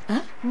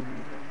 Huh?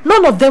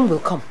 None of them will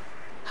come.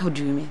 How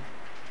do you mean?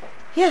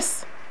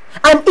 Yes.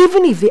 And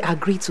even if they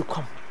agree to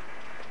come,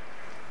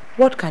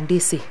 what can they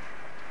say?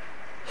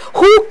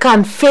 Who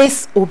can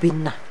face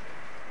Obinna?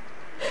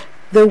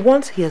 The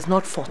ones he has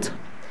not fought,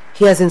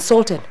 he has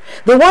insulted.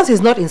 The ones he's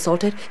not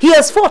insulted, he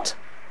has fought.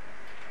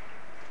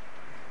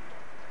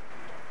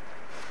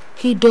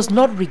 He does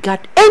not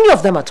regard any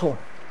of them at all.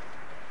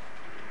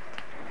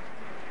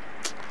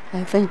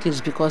 I think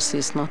it's because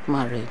he's not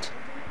married.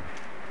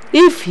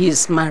 If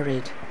he's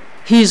married,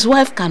 his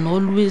wife can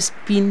always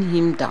pin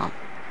him down.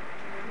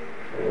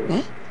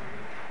 Eh?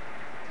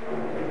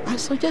 I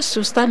suggest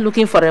you start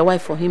looking for a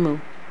wife for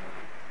him.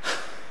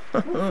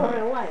 For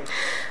a wife?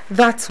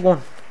 That's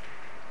one.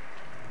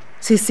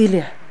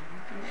 Cecilia,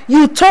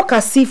 you talk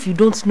as if you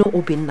don't know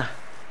Obinna.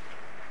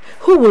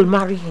 Who will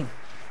marry him?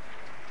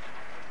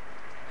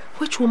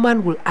 Which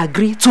woman will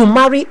agree to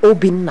marry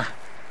Obinna?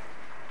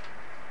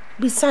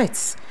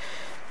 Besides,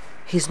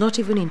 he's not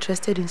even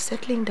interested in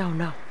settling down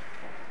now.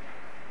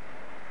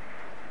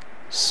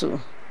 So,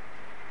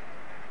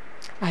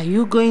 are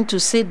you going to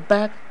sit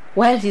back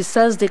while he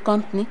sells the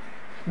company?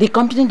 The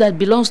company that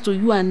belongs to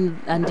you and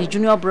the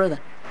junior brother?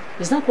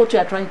 Is that what you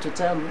are trying to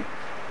tell me?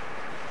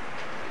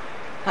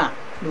 No.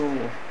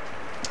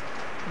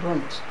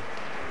 Don't.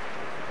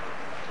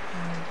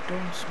 I don't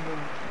know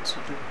what to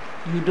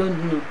do. You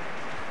don't know.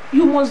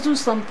 You must do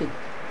something.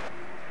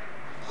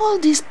 All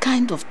this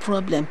kind of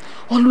problem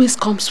always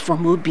comes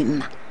from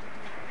Obinna.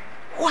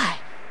 Why?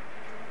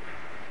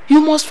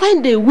 You must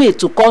find a way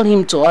to call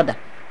him to order.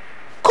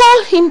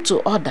 Call him to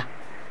order.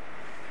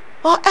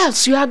 Or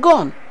else you are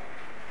gone.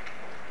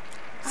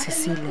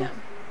 Cecilia,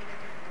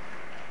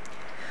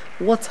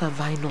 what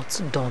have I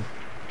not done?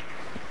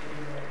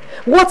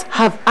 What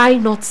have I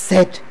not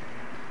said?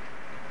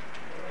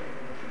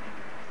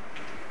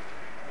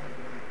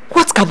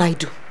 What can I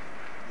do?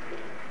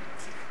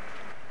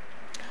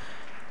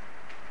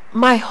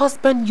 My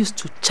husband used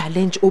to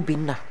challenge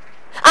Obinna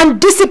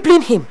and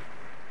discipline him.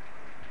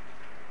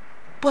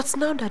 But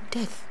now that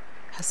death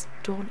has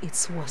done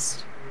its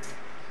worst,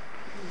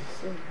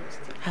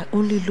 I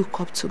only look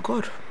up to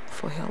God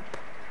for help.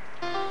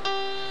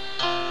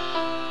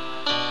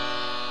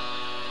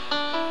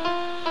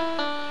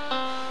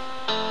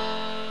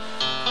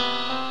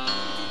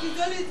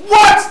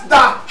 What the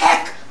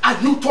heck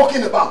are you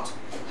talking about?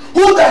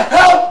 Who the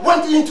hell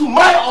went into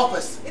my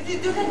office? It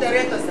is the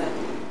director, sir.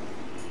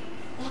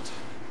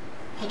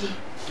 What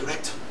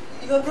director?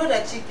 Your brother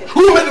Chike.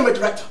 Who made him a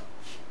director?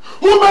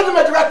 Who made him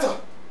a director?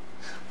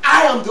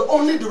 I am the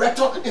only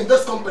director in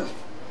this company.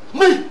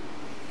 Me! And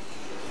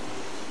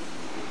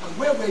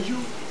where were you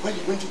when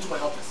you went into my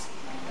office?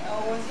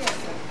 I was here,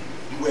 sir.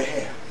 You were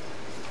here.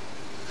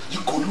 You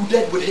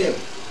colluded with him.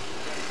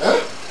 Huh?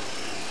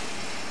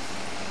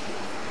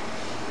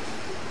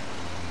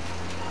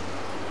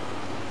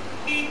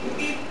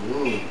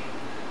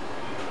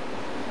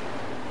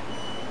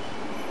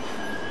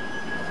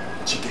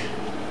 Chike,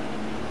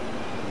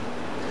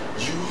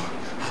 you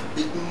have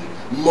eaten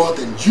more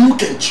than you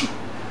can chew.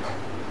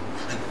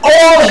 And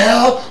all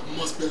hell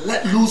must be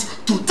let loose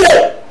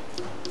today.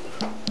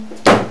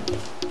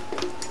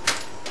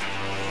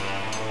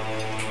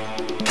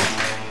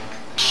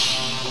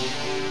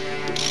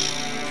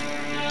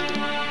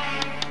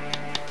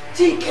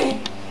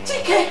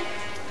 Chike,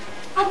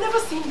 I've never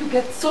seen you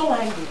get so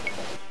angry.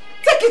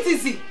 Take it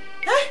easy.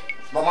 Eh?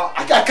 Mama,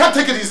 I can't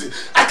take it easy.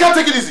 I can't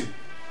take it easy.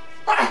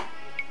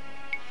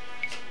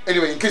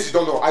 Anyway, in case you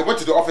don't know, I went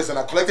to the office and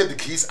I collected the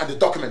keys and the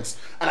documents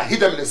and I hid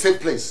them in a safe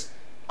place.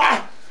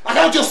 I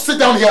can't just sit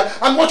down here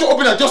and watch you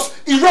open and just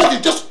erode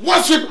it, just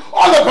one sweep,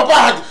 all that Papa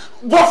had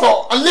worked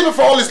for and lived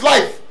for all his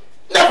life.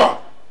 Never!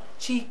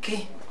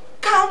 Chike,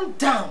 calm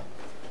down.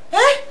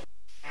 Eh?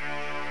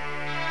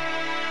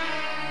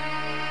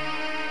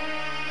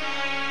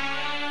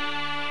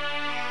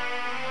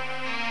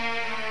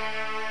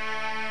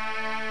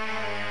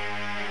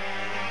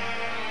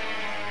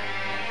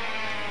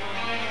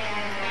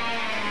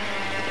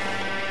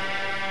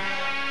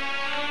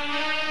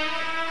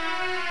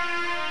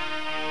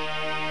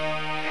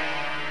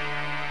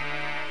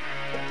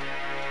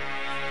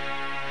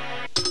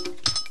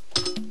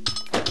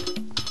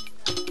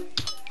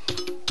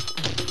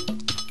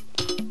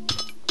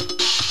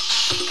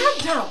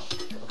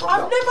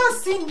 I've never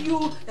seen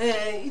you.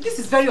 This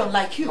is very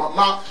unlike you.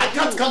 Mama, I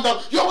can't calm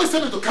down. You always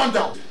tell me to calm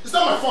down. It's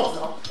not my fault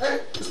now. Eh?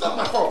 It's not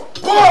my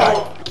fault.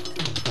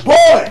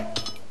 Boy!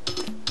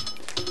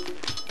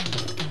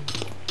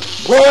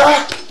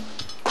 Where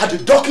are the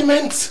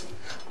documents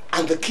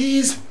and the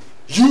keys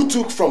you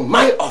took from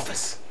my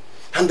office?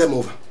 Hand them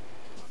over.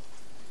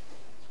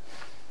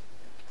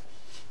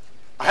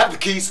 I have the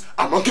keys.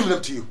 I'm not giving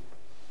them to you.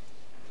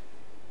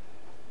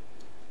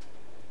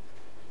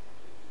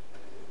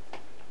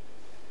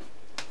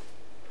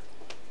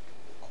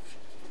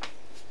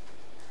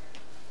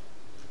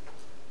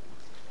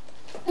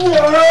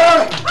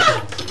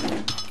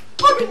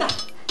 Obinna,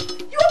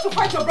 you want to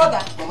fight your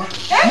brother? Mama,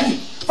 eh?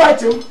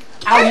 Fight him.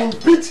 I will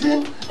beat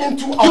him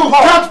into a pulp. You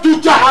can't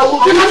do that. I will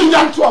beat him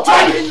into a pulp.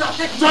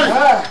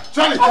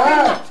 Johnny.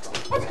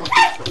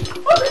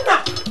 Obinna.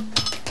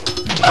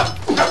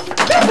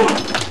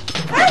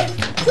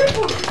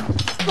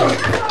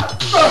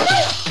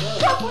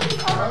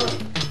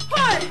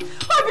 Hi,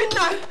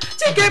 Obinna.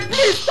 Chike,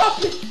 please stop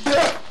it.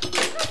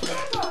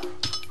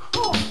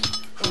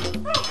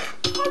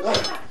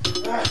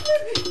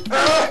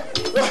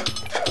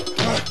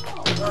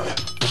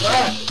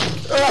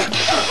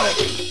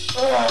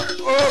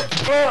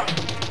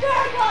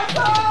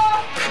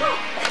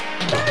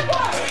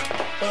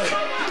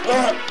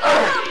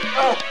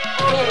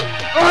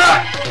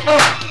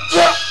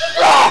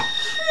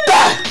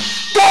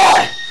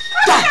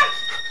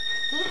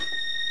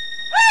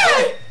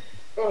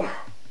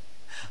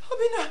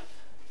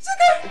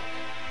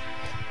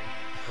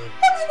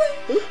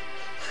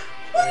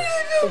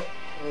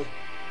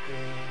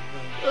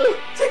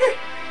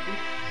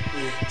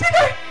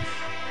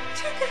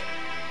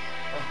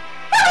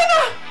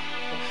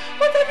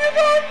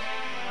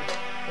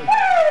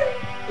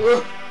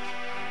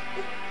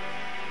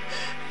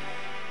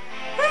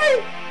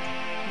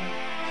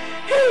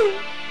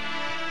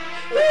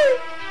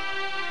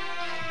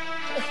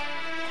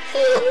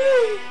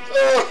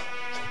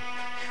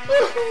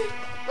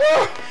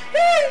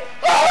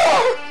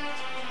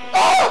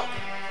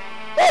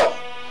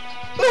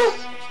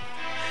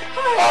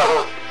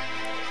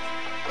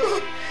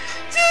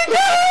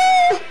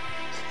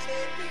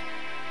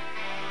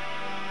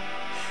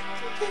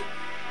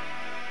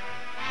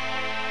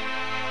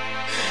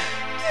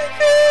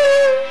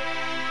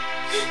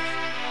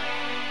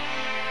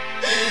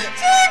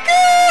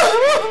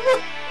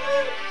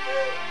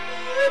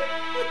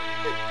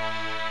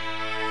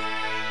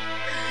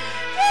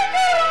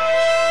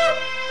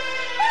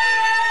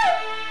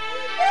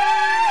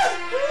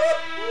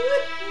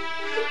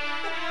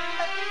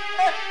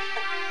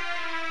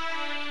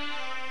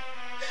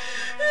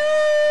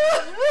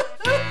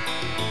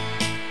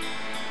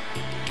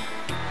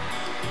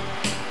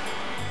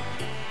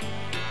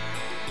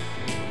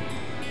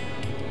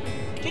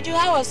 Juju,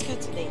 how was school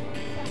today?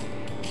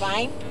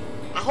 Fine.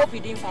 I hope you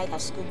didn't fight at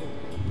school.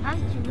 I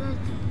have to go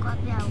to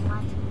copy and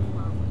watch.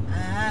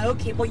 Ah,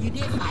 okay, but you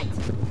didn't fight.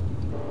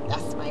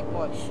 That's my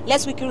boy.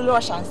 Let's quickly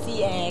rush and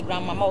see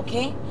Grandmama,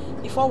 okay?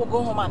 Before we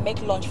go home and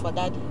make lunch for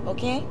Daddy,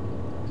 okay?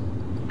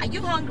 Are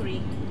you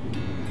hungry?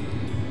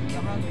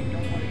 You're hungry,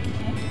 don't worry,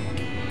 okay?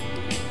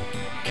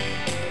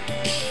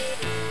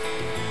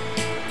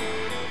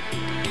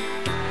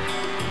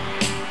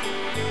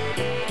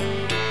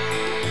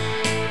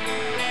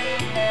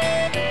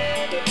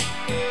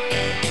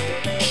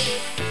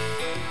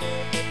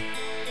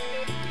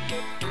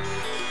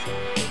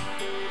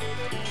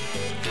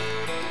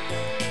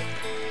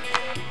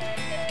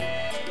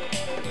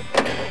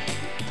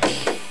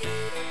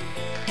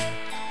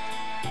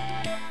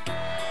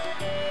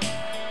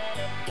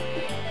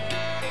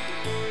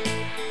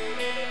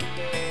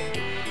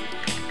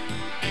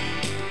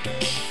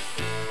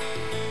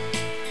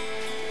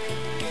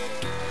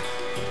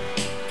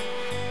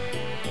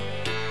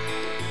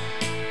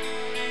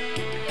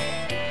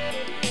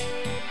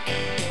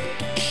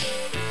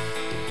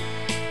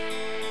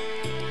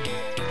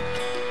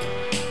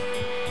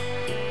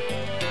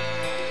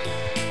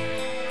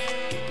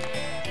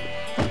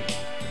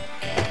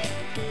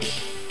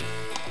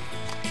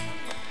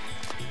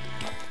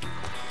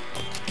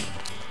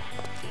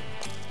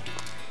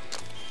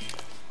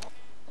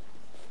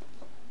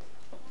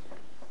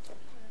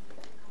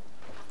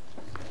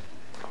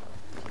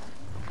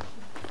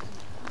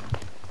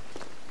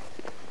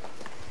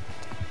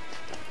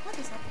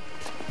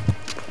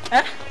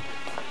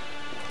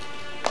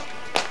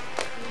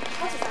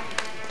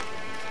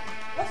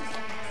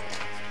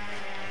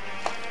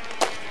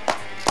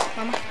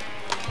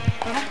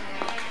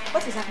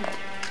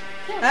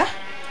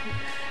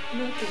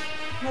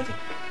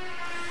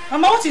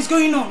 is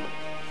going on?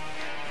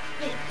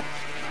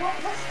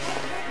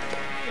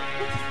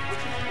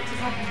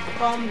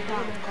 Calm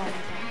down.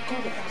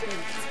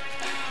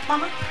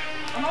 Mama,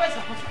 where is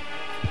my husband?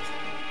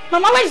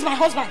 Mama, where is my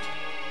husband?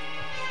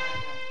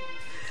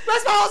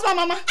 Where's my husband,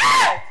 Mama?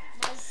 Hey!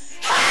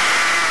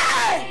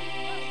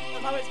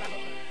 Mama, where is my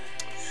husband?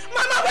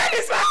 Mama, where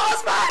is my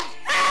husband?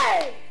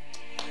 Hey!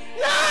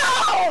 No!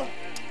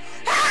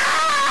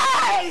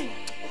 Hey!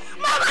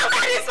 Mama,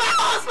 where is my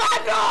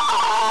husband? No!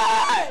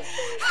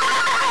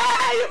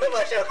 Hey! You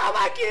people should come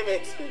and give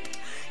it.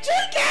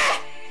 Chike!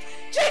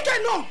 Chike,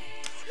 no!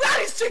 Where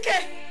is Chike?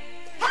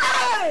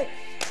 Hey!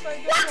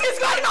 What is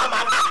going on,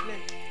 Mama?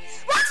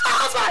 What's my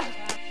husband?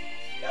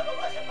 You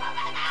people should come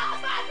and my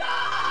husband! No!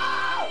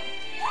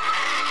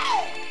 Hey!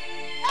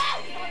 Hey!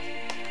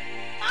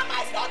 Mama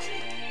is not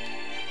true.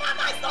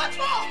 Mama is not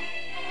true.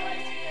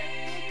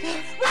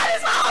 Where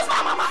is my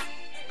husband, Mama?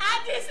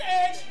 At this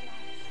age,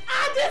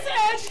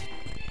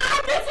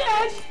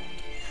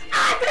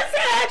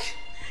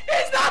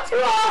 it's not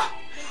true.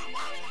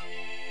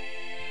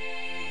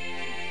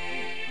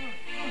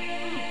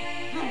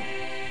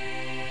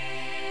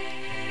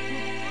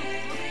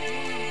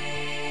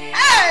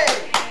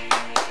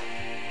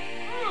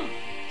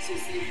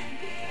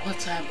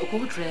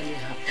 What really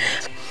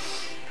happened?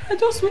 I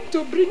just went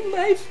to bring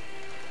knife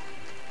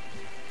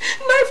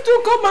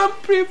to come and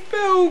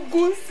prepare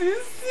Ugo,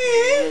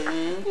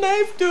 Sisi.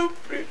 Knife to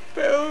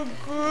prepare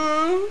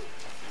Ugo.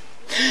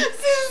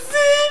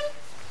 Sisi,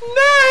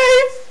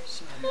 knife.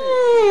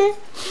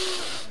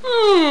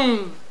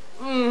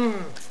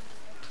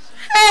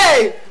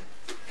 Hey!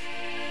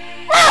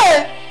 Hey!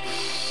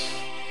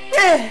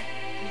 Hey!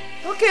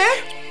 Okay.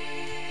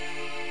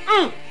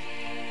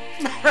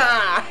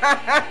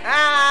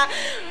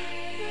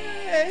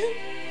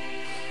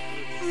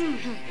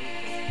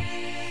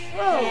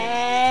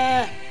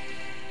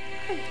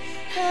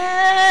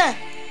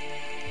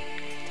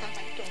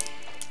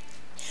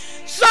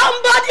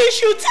 Somebody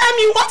should tell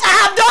me what I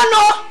have done,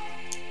 no?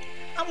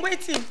 I'm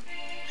waiting.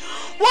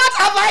 What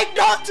have I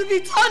done to be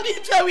turned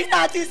into a winner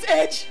at this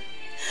age?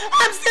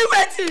 I'm still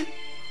waiting.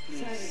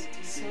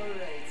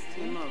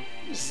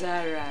 It's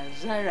alright.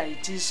 Zara,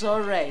 it is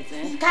alright.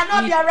 It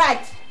cannot be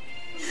alright.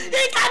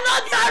 It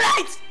cannot be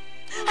alright.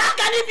 How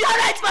can it be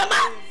alright,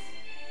 Mama?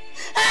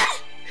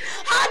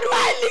 How do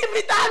I live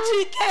without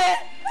Chike?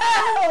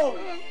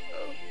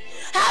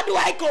 How do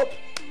I cope?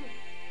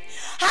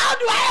 How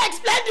do I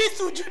explain this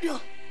to Junior?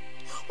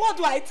 What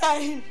do I tell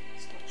him?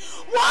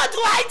 What do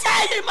I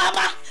tell him,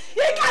 Mama?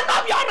 It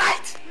cannot be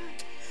alright.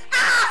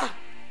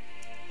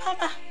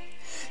 Mama,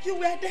 you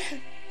were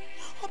there.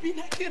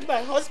 Obina killed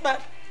my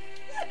husband.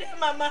 You were there,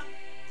 Mama.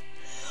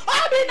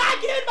 Obina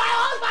killed my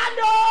husband,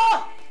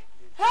 no!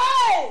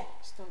 Hey!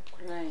 Stop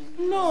crying.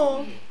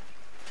 No.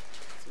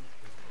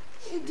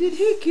 Did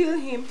he kill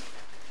him?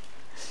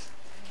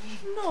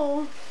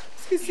 No.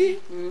 Sisi.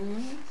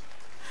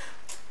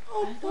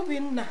 Oh,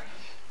 Obina.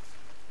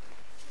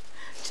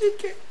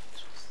 Chike.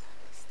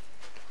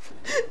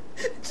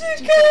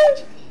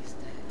 Chike.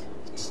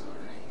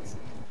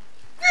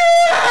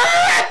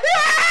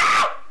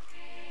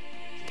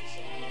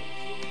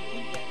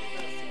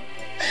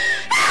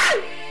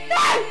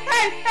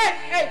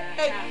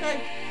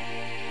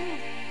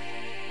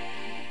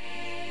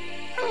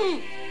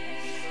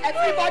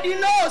 Everybody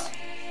knows.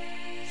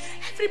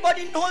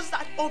 Everybody knows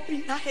that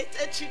Obina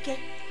hated Chike.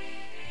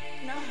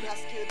 Now he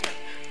has killed him.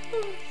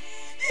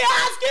 He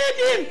has killed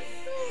him.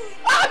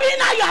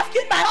 Obina, you have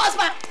killed my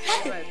husband.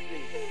 Hey.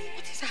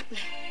 What is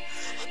happening?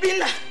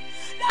 Obina,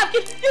 you have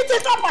killed. It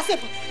is not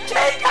possible.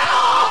 Chike!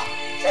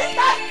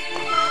 Chike!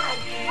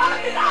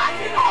 Obina has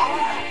killed my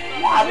husband.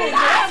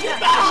 Obina has killed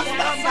my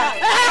husband.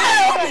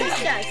 Hey,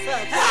 Obina.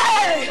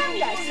 Hey.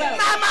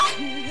 Mama,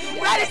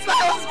 where is my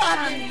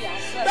husband?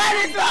 Where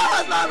is my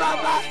husband,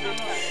 Mama?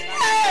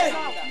 Hey.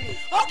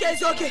 Okay,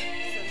 it's okay.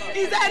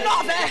 Is there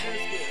enough,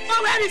 But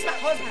where is my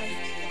husband?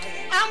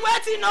 I'm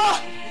waiting, no.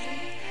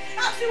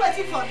 I'm still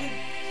waiting for him.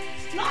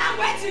 No, I'm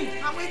waiting.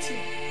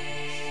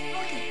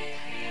 Okay.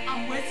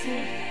 I'm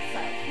waiting.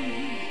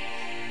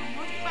 I'm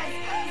watching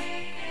myself.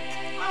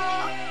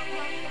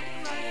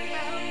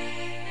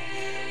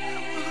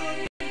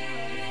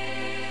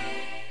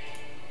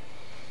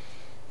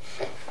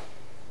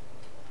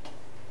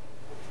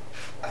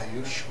 Are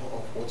you sure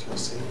of what you're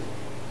saying?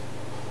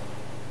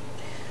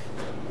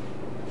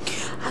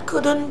 I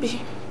couldn't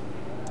be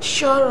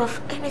sure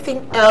of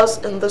anything else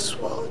in this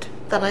world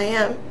than I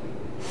am.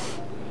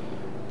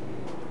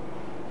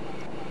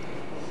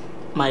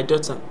 My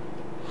daughter,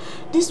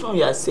 this one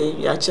you are saying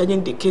you are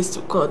charging the case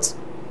to court.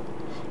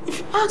 If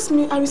you ask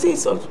me, I will say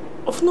it's of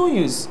no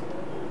use.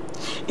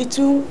 It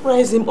will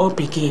rise him up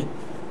again.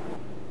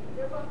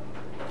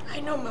 I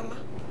know, Mama.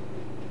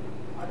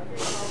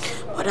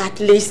 But at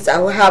least I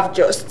will have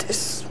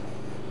justice.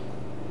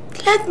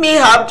 Let me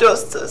have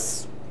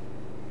justice.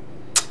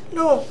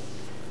 No.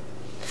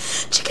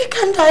 Chike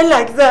can't die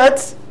like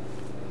that.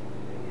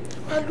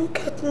 Mama, look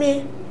at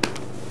me.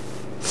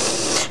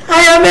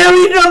 I am a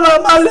widow,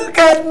 Mama. Look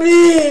at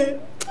me.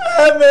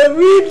 I'm a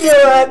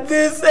widow at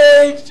this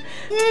age.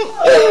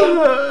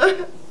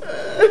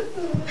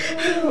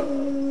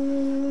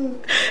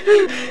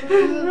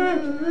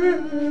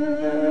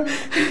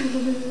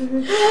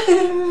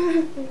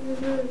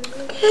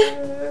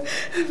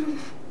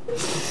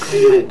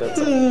 My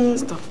daughter,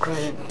 stop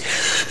crying.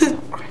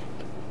 Stop crying.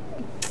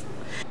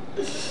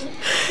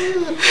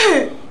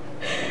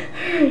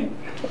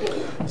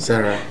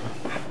 Sarah,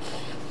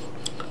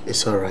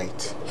 it's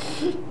alright.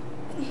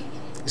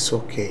 It's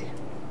okay.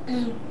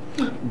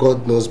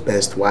 God knows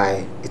best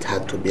why it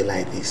had to be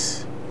like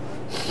this.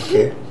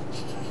 Okay?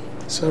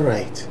 It's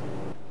alright.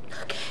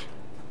 Okay.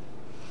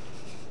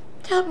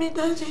 Tell me,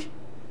 Daddy.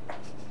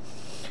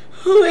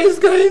 Who is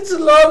going to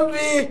love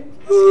me?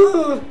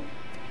 Who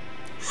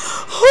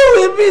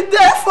will be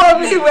there for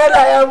me when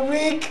I am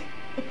weak?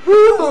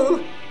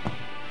 Who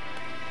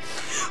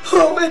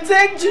will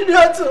take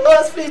Junior to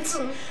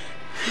hospital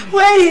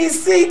when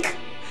he's sick?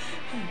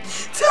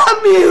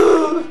 Tell me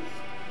who.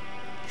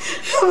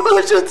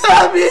 Won't you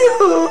tell me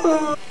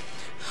who?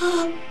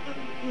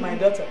 My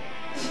daughter,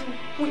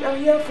 we are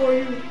here for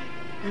you.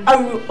 I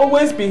will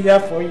always be here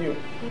for you.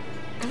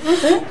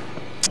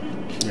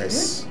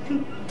 Yes.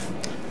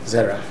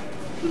 Zara,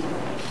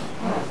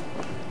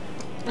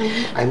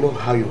 I know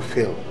how you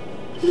feel.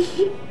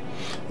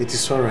 It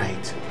is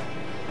alright.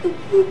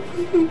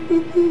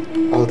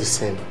 All the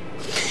same,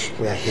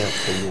 we are here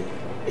for you.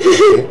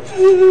 Okay?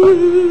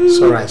 It's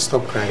alright,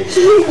 stop crying.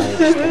 Stop crying.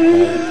 Stop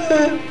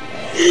crying.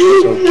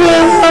 It's okay.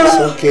 It's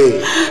okay.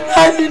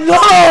 Daddy,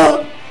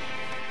 no!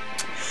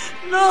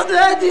 No,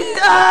 Daddy.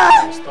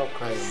 Stop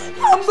crying, my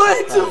daughter. I'm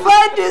going to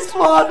fight this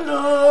one. No,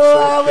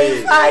 I will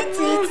fight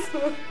it.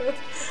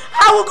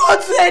 I will go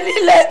to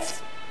any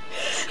length.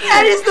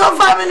 There is no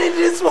family in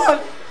this one.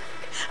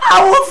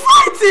 I will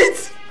fight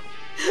it.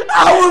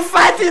 I will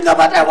fight it no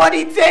matter what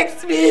it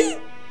takes me.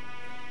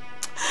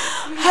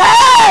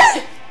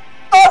 Hey!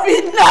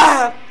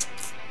 Obinna!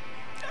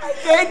 I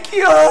thank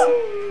you.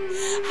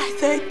 I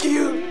thank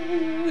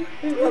you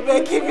for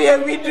making me a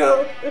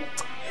widow. You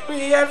will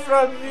hear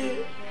from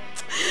me.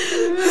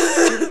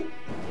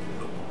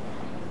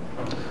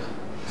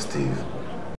 Steve.